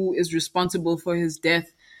and who is responsible for his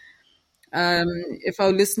death. If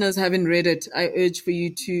our listeners haven't read it, I urge for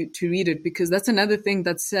you to read it, because that's another thing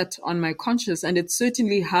that's set on my conscience, and it's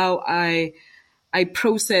certainly how I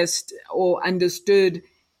processed or understood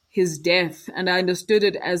his death, and I understood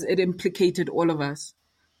it as it implicated all of us,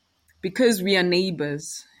 because we are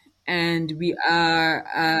neighbors and we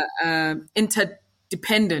are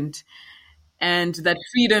interdependent, and that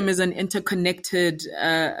freedom is an interconnected,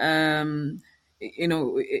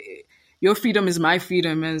 your freedom is my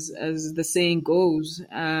freedom, as the saying goes.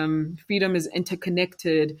 Freedom is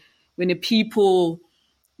interconnected. When a people,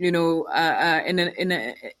 in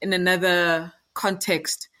another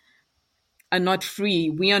context, are not free,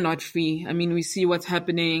 we are not free. I mean, we see what's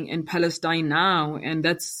happening in Palestine now, and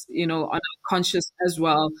that's, on our conscious as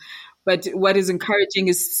well. But what is encouraging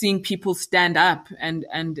is seeing people stand up and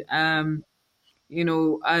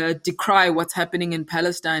decry what's happening in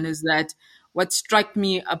Palestine. Is that what struck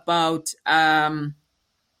me about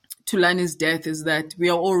Tulani's death is that we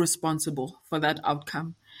are all responsible for that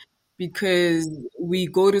outcome, because we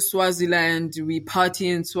go to Swaziland, we party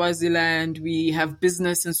in Swaziland, we have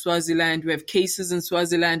business in Swaziland, we have cases in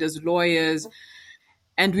Swaziland as lawyers,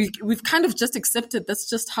 and we've kind of just accepted that's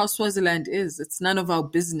just how Swaziland is. It's none of our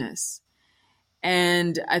business.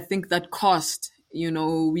 And I think that cost,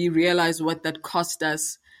 we realize what that cost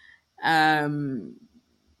us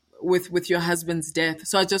with your husband's death.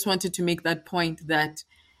 So I just wanted to make that point that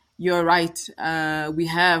you're right. We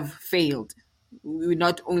have failed. We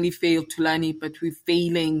not only failed Tulani, but we're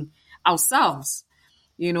failing ourselves,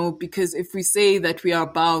 because if we say that we are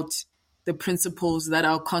about the principles that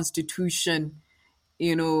our constitution,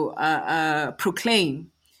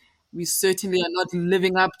 proclaim, we certainly are not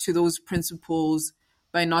living up to those principles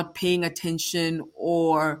by not paying attention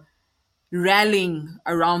or rallying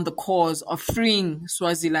around the cause of freeing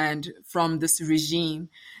Swaziland from this regime.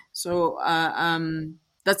 So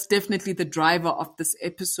that's definitely the driver of this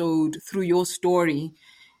episode, through your story,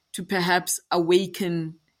 to perhaps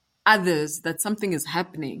awaken others that something is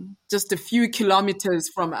happening just a few kilometers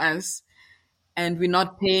from us and we're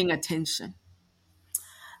not paying attention.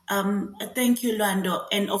 Thank you, Lwando.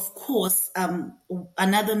 And of course,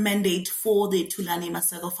 another mandate for the Tulani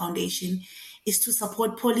Masego Foundation is to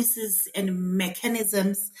support policies and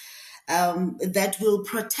mechanisms that will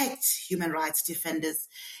protect human rights defenders.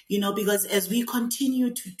 Because as we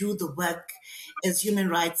continue to do the work as human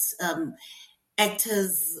rights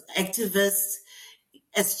actors, activists,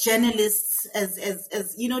 as journalists, as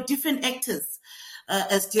different actors,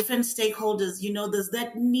 as different stakeholders, there's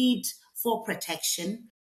that need for protection,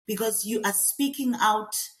 because you are speaking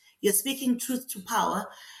out, you're speaking truth to power,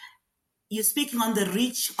 you're speaking on the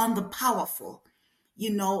rich, on the powerful.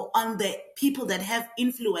 on the people that have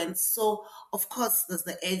influence. So, of course, there's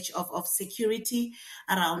the edge of security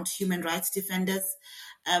around human rights defenders.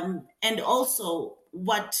 And also,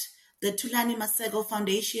 what the Tulani Masego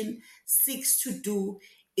Foundation seeks to do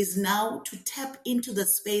is now to tap into the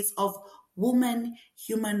space of women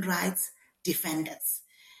human rights defenders.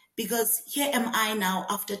 Because here am I now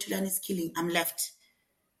after Tulani's killing, I'm left.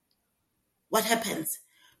 What happens?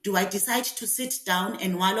 Do I decide to sit down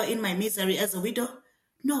and wallow in my misery as a widow?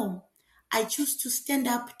 No. I choose to stand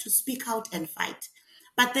up, to speak out and fight.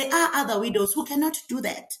 But there are other widows who cannot do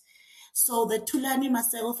that. So the Tulani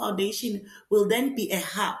Masego Foundation will then be a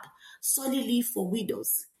hub solely for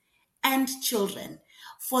widows and children,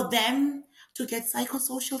 for them to get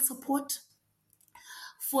psychosocial support,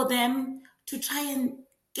 for them to try and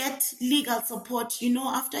get legal support,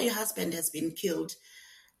 after your husband has been killed.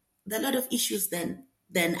 A lot of issues then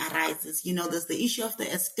arises. There's the issue of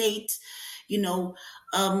the estate.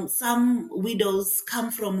 Some widows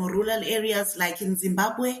come from rural areas, like in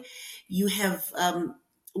Zimbabwe. You have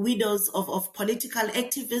widows of political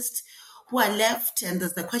activists who are left, and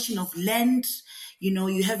there's the question of land.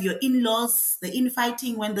 You have your in-laws, the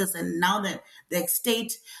infighting when there's now the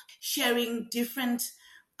estate sharing different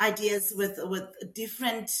ideas with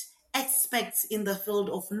different aspects in the field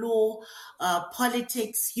of law,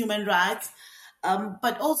 politics, human rights,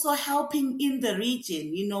 but also helping in the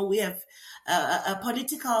region. We have a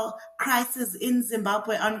political crisis in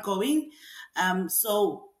Zimbabwe ongoing.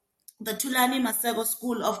 So the Tulani Masego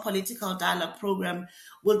School of Political Dialogue program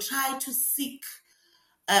will try to seek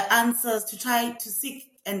answers, to try to seek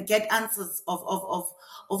and get answers of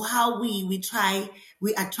how we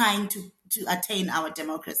are trying to attain our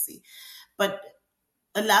democracy. But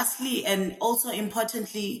lastly, and also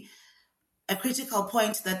importantly, a critical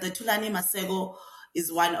point that the Tulani Masego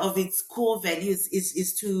is one of its core values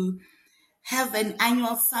is to have an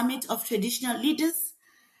annual summit of traditional leaders,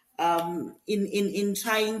 in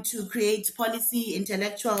trying to create policy,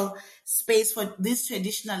 intellectual space for these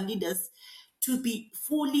traditional leaders to be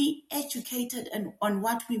fully educated on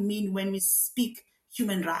what we mean when we speak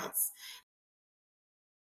human rights.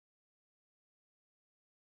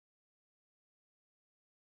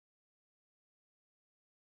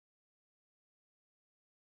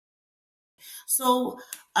 So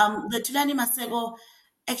the Tulani Masego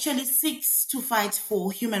actually seeks to fight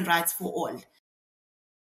for human rights for all.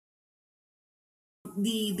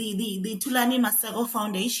 The Tulani Masego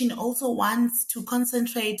Foundation also wants to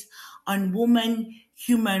concentrate on women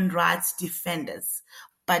human rights defenders,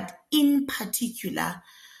 but in particular,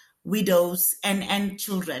 widows and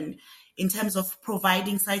children, in terms of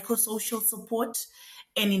providing psychosocial support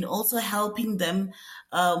and in also helping them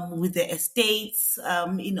with their estates,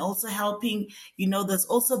 in also helping, there's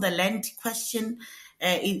also the land question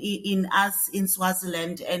in us in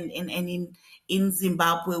Swaziland and in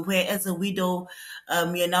Zimbabwe, where as a widow,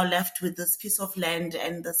 you're now left with this piece of land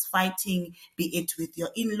and this fighting, be it with your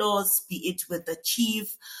in-laws, be it with the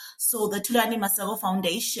chief. So the Tulani Masego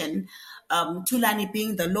Foundation, Tulani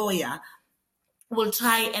being the lawyer, will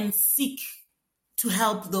try and seek to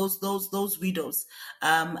help those widows.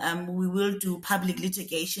 We will do public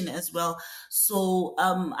litigation as well. So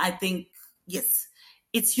I think, yes,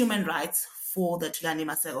 it's human rights for the Tulani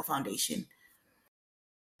Masego Foundation.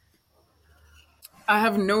 I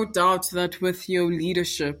have no doubt that with your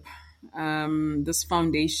leadership, this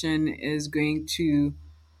foundation is going to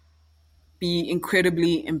be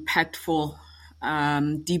incredibly impactful,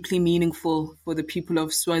 deeply meaningful for the people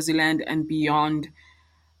of Swaziland and beyond.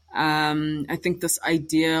 I think this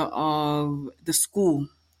idea of the school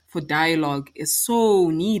for dialogue is so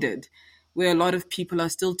needed, where a lot of people are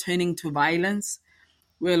still turning to violence,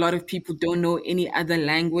 where a lot of people don't know any other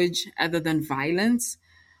language other than violence,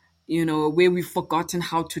 where we've forgotten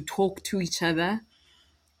how to talk to each other.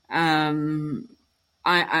 I'm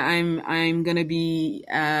gonna be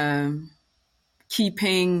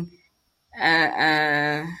keeping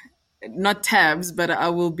not tabs, but I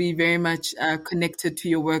will be very much connected to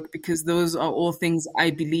your work, because those are all things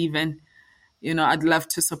I believe in. I'd love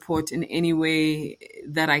to support in any way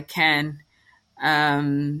that I can.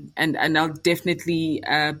 And I'll definitely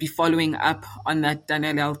be following up on that,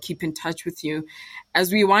 Danielle. I'll keep in touch with you as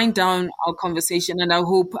we wind down our conversation, and I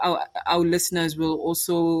hope our listeners will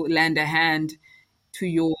also lend a hand to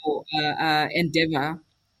your endeavor.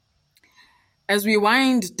 As we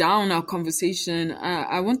wind down our conversation,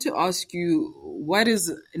 I want to ask you, what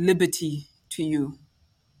is liberty to you?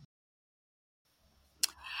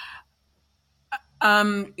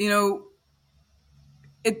 Um, you know,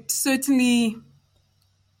 it certainly,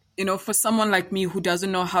 for someone like me who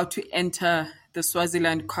doesn't know how to enter the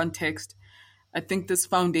Swaziland context, I think this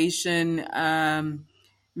foundation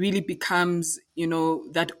really becomes,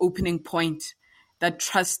 that opening point, that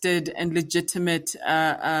trusted and legitimate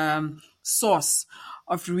source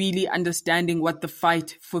of really understanding what the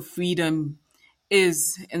fight for freedom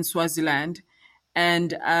is in Swaziland.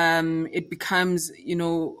 And it becomes,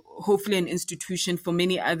 hopefully an institution for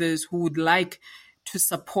many others who would like to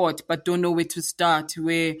support but don't know where to start,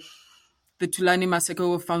 where the Tulani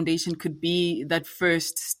Maseko Foundation could be that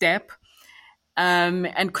first step.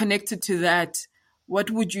 And connected to that,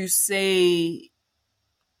 what would you say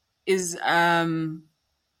is the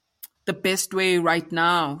best way right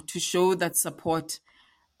now to show that support,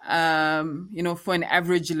 for an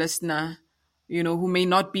average listener, who may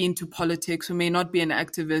not be into politics, who may not be an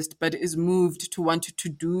activist, but is moved to want to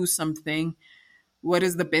do something? What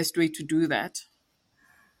is the best way to do that?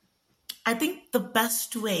 I think the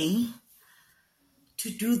best way to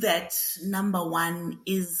do that, number one,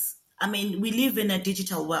 is, I mean, we live in a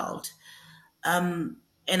digital world. And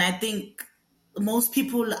I think most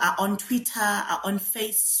people are on Twitter, are on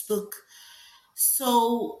Facebook.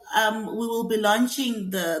 So we will be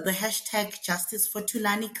launching the hashtag Justice for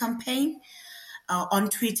Tulani campaign on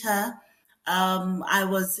Twitter. I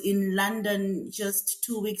was in London just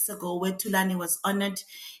 2 weeks ago where Tulani was honored.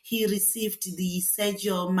 He received the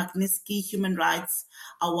Sergio Magnitsky Human Rights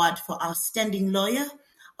Award for Outstanding Lawyer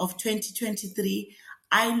of 2023.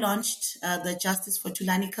 I launched the Justice for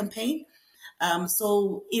Tulani campaign.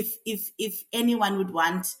 So if anyone would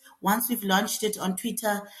want, once we've launched it on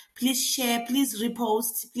Twitter, please share, please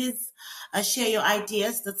repost, please share your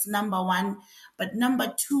ideas. That's number one. But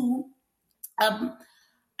number two,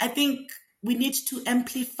 I think we need to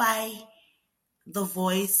amplify the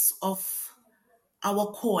voice of our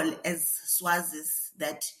call as Swazis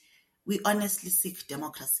that we honestly seek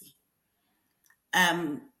democracy.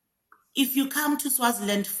 If you come to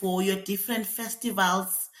Swaziland for your different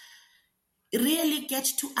festivals, really get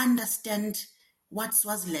to understand what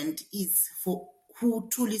Swaziland is, for who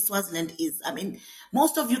truly Swaziland is. I mean,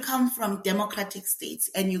 most of you come from democratic states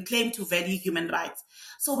and you claim to value human rights.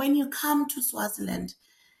 So when you come to Swaziland,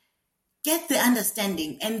 get the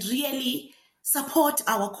understanding and really support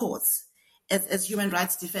our cause as human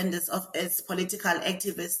rights defenders, as political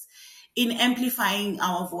activists, in amplifying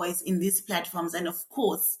our voice in these platforms. And of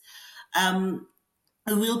course,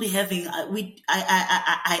 we will be having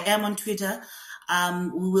I am on Twitter.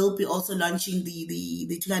 We will be also launching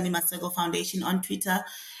the Tulani Maseko Foundation on Twitter.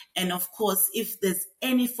 And of course, if there's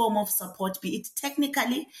any form of support, be it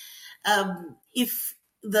technically, if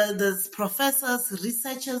the professors,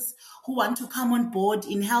 researchers who want to come on board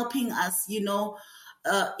in helping us,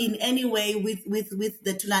 in any way with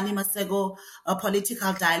the Tulani Maseko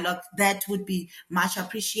political dialogue, that would be much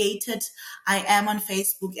appreciated. I am on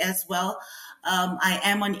Facebook as well. I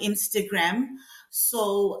am on Instagram.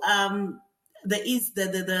 So there is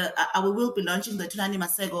we will be launching the Tulani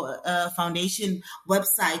Maseko Foundation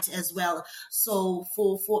website as well. So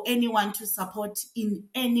for anyone to support in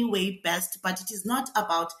any way best, but it is not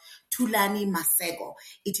about Tulani Maseko.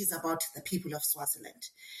 It is about the people of Swaziland.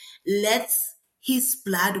 Let's his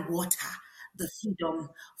blood water the freedom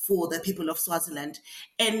for the people of Swaziland.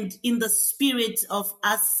 And in the spirit of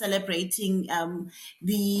us celebrating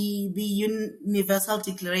the Universal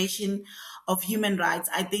Declaration of Human Rights,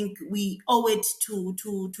 I think we owe it to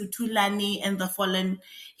Tulani and the fallen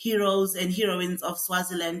heroes and heroines of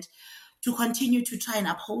Swaziland to continue to try and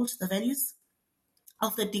uphold the values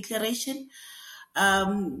of the declaration,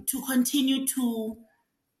 to continue to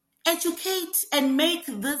educate and make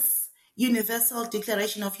this Universal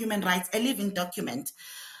Declaration of Human Rights a living document.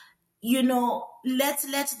 Let's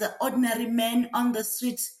let the ordinary men on the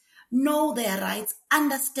street know their rights,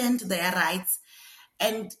 understand their rights,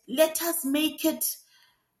 and let us make it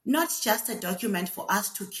not just a document for us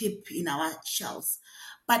to keep in our shelves,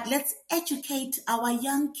 but let's educate our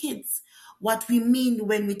young kids what we mean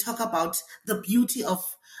when we talk about the beauty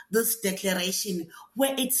of this declaration,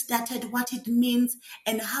 where it started, what it means,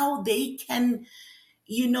 and how they can,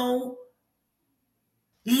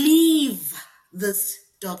 leave this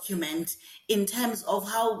document in terms of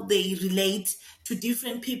how they relate to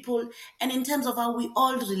different people and in terms of how we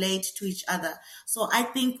all relate to each other. So I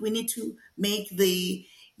think we need to make the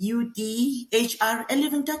UDHR a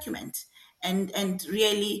living document and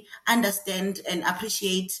really understand and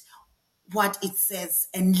appreciate what it says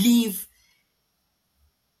and leave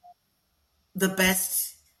the best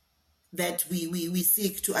that we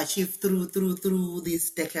seek to achieve through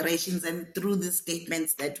these declarations and through these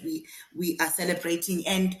statements that we are celebrating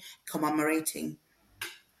and commemorating.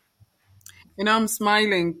 I'm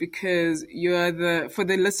smiling because for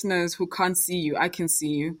the listeners who can't see you, I can see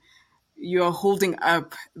you. you are holding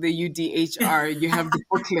up the UDHR. You have the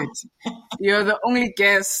booklet. You're the only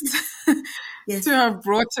guest Yes. to have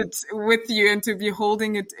brought it with you and to be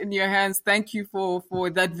holding it in your hands. Thank you for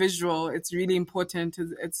that visual. It's really important.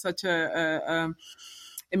 It's such a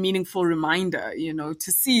meaningful reminder,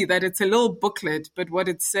 to see that it's a little booklet, but what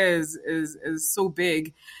it says is so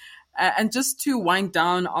big. And just to wind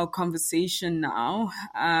down our conversation now,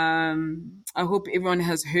 I hope everyone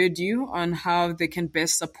has heard you on how they can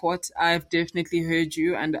best support. I've definitely heard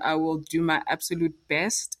you, and I will do my absolute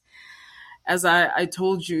best. As I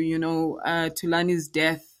told you, Tulani's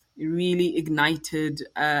death really ignited,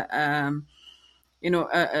 a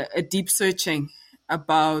deep searching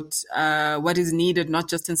about what is needed, not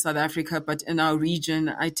just in South Africa, but in our region.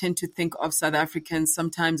 I tend to think of South Africans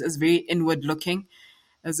sometimes as very inward looking,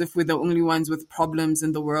 as if we're the only ones with problems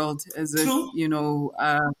in the world, as if, True.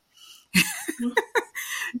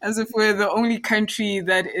 as if we're the only country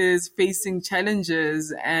that is facing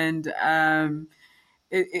challenges. And,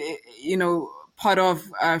 part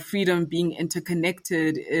of freedom being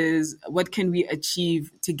interconnected is what can we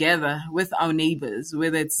achieve together with our neighbors,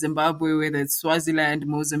 whether it's Zimbabwe, whether it's Swaziland,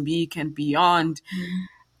 Mozambique, and beyond.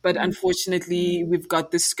 But unfortunately, we've got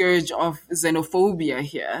the scourge of xenophobia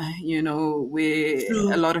here, where a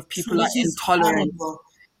True. lot of people True. are Which is intolerant. horrible.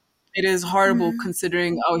 It is horrible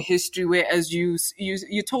considering our history, where, as you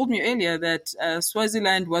told me earlier, that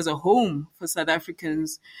Swaziland was a home for South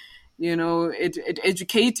Africans. It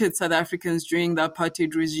educated South Africans during the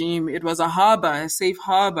apartheid regime. It was a harbor, a safe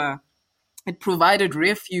harbor. It provided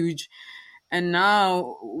refuge. And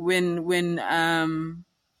now, when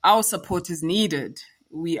our support is needed,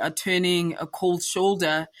 we are turning a cold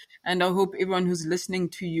shoulder. And I hope everyone who's listening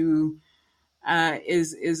to you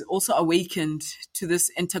is also awakened to this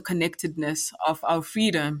interconnectedness of our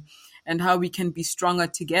freedom and how we can be stronger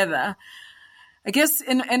together. I guess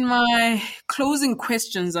in my closing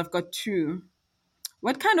questions, I've got two.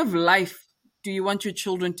 What kind of life do you want your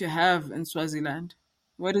children to have in Swaziland?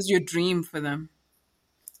 What is your dream for them?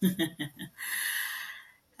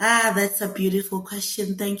 That's a beautiful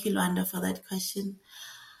question. Thank you, Luanda, for that question.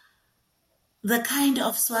 The kind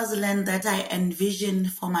of Swaziland that I envision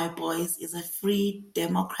for my boys is a free,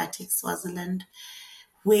 democratic Swaziland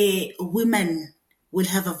where women will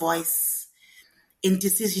have a voice in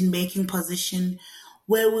decision-making position,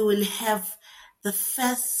 where we will have the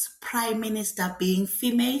first prime minister being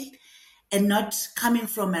female and not coming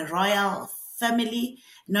from a royal family,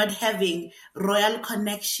 not having royal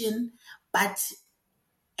connection, but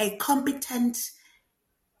a competent,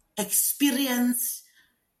 experienced,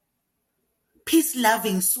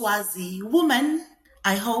 peace-loving Swazi woman,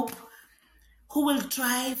 I hope, who will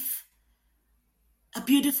drive a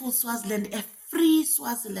beautiful Swaziland, a free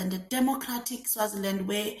Swaziland, a democratic Swaziland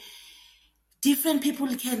where different people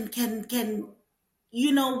can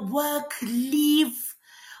work, live,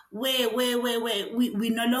 where we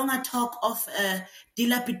no longer talk of a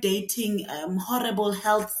dilapidating, horrible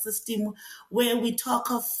health system, where we talk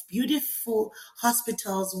of beautiful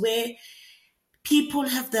hospitals, where people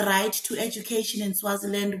have the right to education in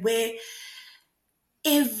Swaziland, where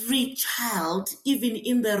every child, even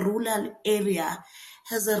in the rural area,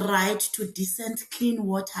 has a right to decent, clean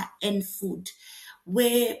water and food,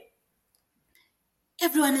 where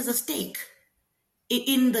everyone has a stake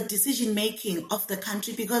in the decision making of the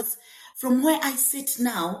country. Because from where I sit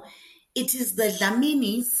now, it is the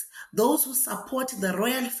Dlaminis, those who support the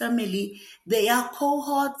royal family, their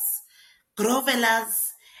cohorts, grovelers,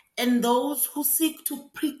 and those who seek to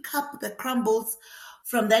pick up the crumbles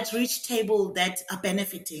from that rich table that are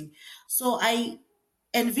benefiting. So I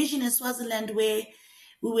envision a Swaziland where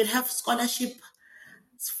we will have scholarship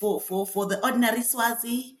for the ordinary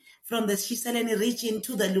Swazi from the Shiseleni region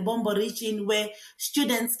to the Lubombo region, where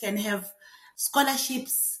students can have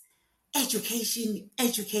scholarships,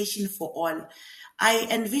 education for all. I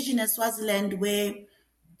envision a Swaziland where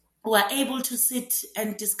we are able to sit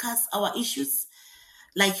and discuss our issues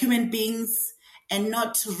like human beings and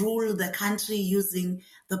not rule the country using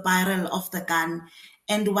the barrel of the gun.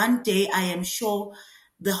 And one day, I am sure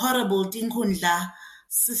the horrible Tinkundla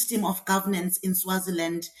system of governance in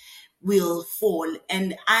Swaziland will fall.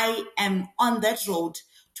 And I am on that road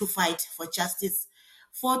to fight for justice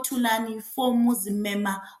for Tulani, for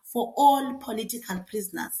Muzimema, for all political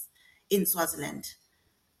prisoners in Swaziland.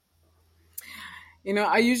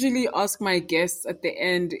 I usually ask my guests at the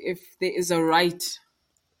end if there is a right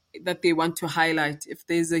that they want to highlight, if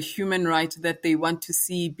there's a human right that they want to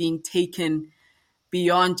see being taken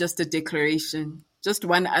beyond just a declaration, just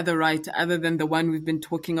one other right other than the one we've been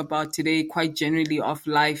talking about today, quite generally, of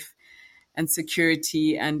life and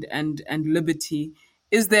security and liberty.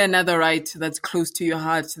 Is there another right that's close to your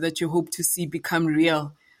heart that you hope to see become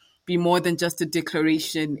real, be more than just a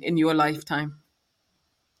declaration in your lifetime?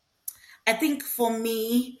 I think for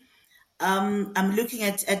me, I'm looking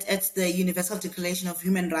at the Universal Declaration of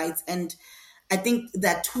Human Rights, and I think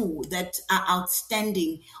there are two that are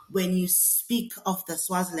outstanding when you speak of the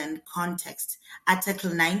Swaziland context.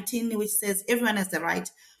 Article 19, which says everyone has the right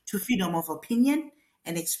to freedom of opinion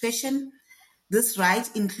and expression. This right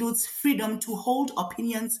includes freedom to hold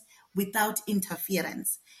opinions without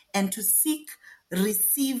interference and to seek,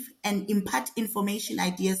 receive, and impart information,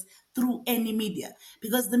 ideas through any media,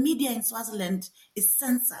 because the media in Swaziland is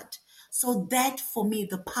censored. So that, for me,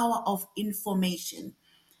 the power of information.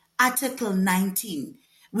 Article 19.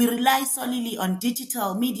 We rely solely on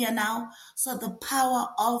digital media now, so the power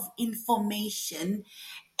of information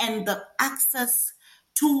and the access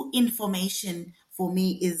to information for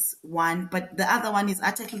me is one, but the other one is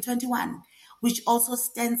Article 21, which also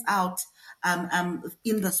stands out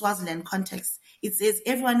in the Swaziland context. It says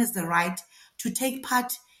everyone has the right to take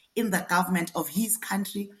part in the government of his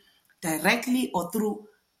country directly or through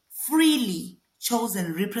freely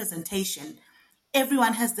chosen representation.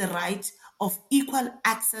 Everyone has the right of equal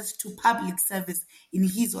access to public service in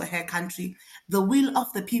his or her country. The will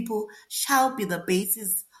of the people shall be the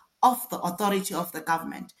basis of the authority of the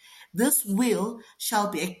government. This will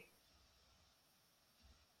shall be.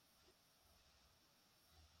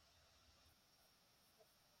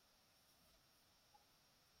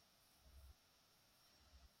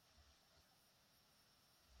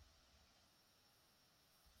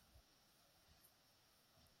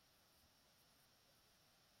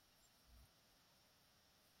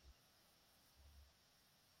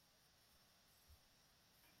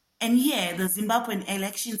 And here, the Zimbabwean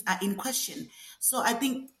elections are in question. So I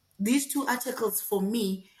think these two articles for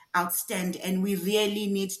me outstand, and we really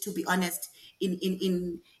need to be honest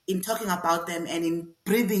in talking about them and in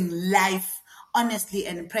breathing life honestly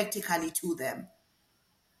and practically to them.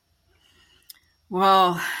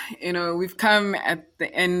 Well, we've come at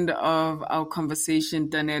the end of our conversation,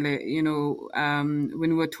 Daniele. When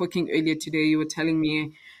we were talking earlier today, you were telling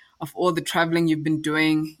me of all the traveling you've been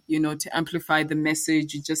doing, to amplify the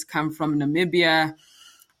message. You just come from Namibia.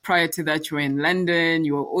 Prior to that, you were in London.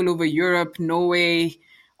 You were all over Europe, Norway.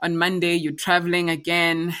 On Monday, you're traveling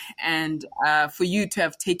again. And for you to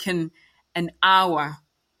have taken an hour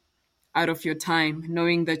out of your time,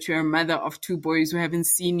 knowing that you're a mother of two boys who haven't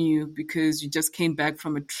seen you because you just came back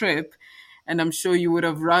from a trip. And I'm sure you would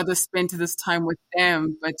have rather spent this time with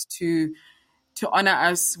them, but to honor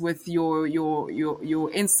us with your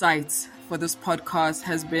insights for this podcast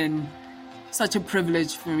has been such a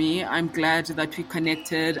privilege for me. I'm glad that we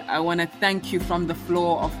connected. I want to thank you from the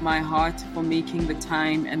floor of my heart for making the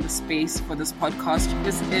time and the space for this podcast.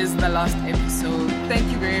 This is the last episode.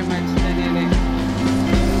 Thank you very much, Daniele.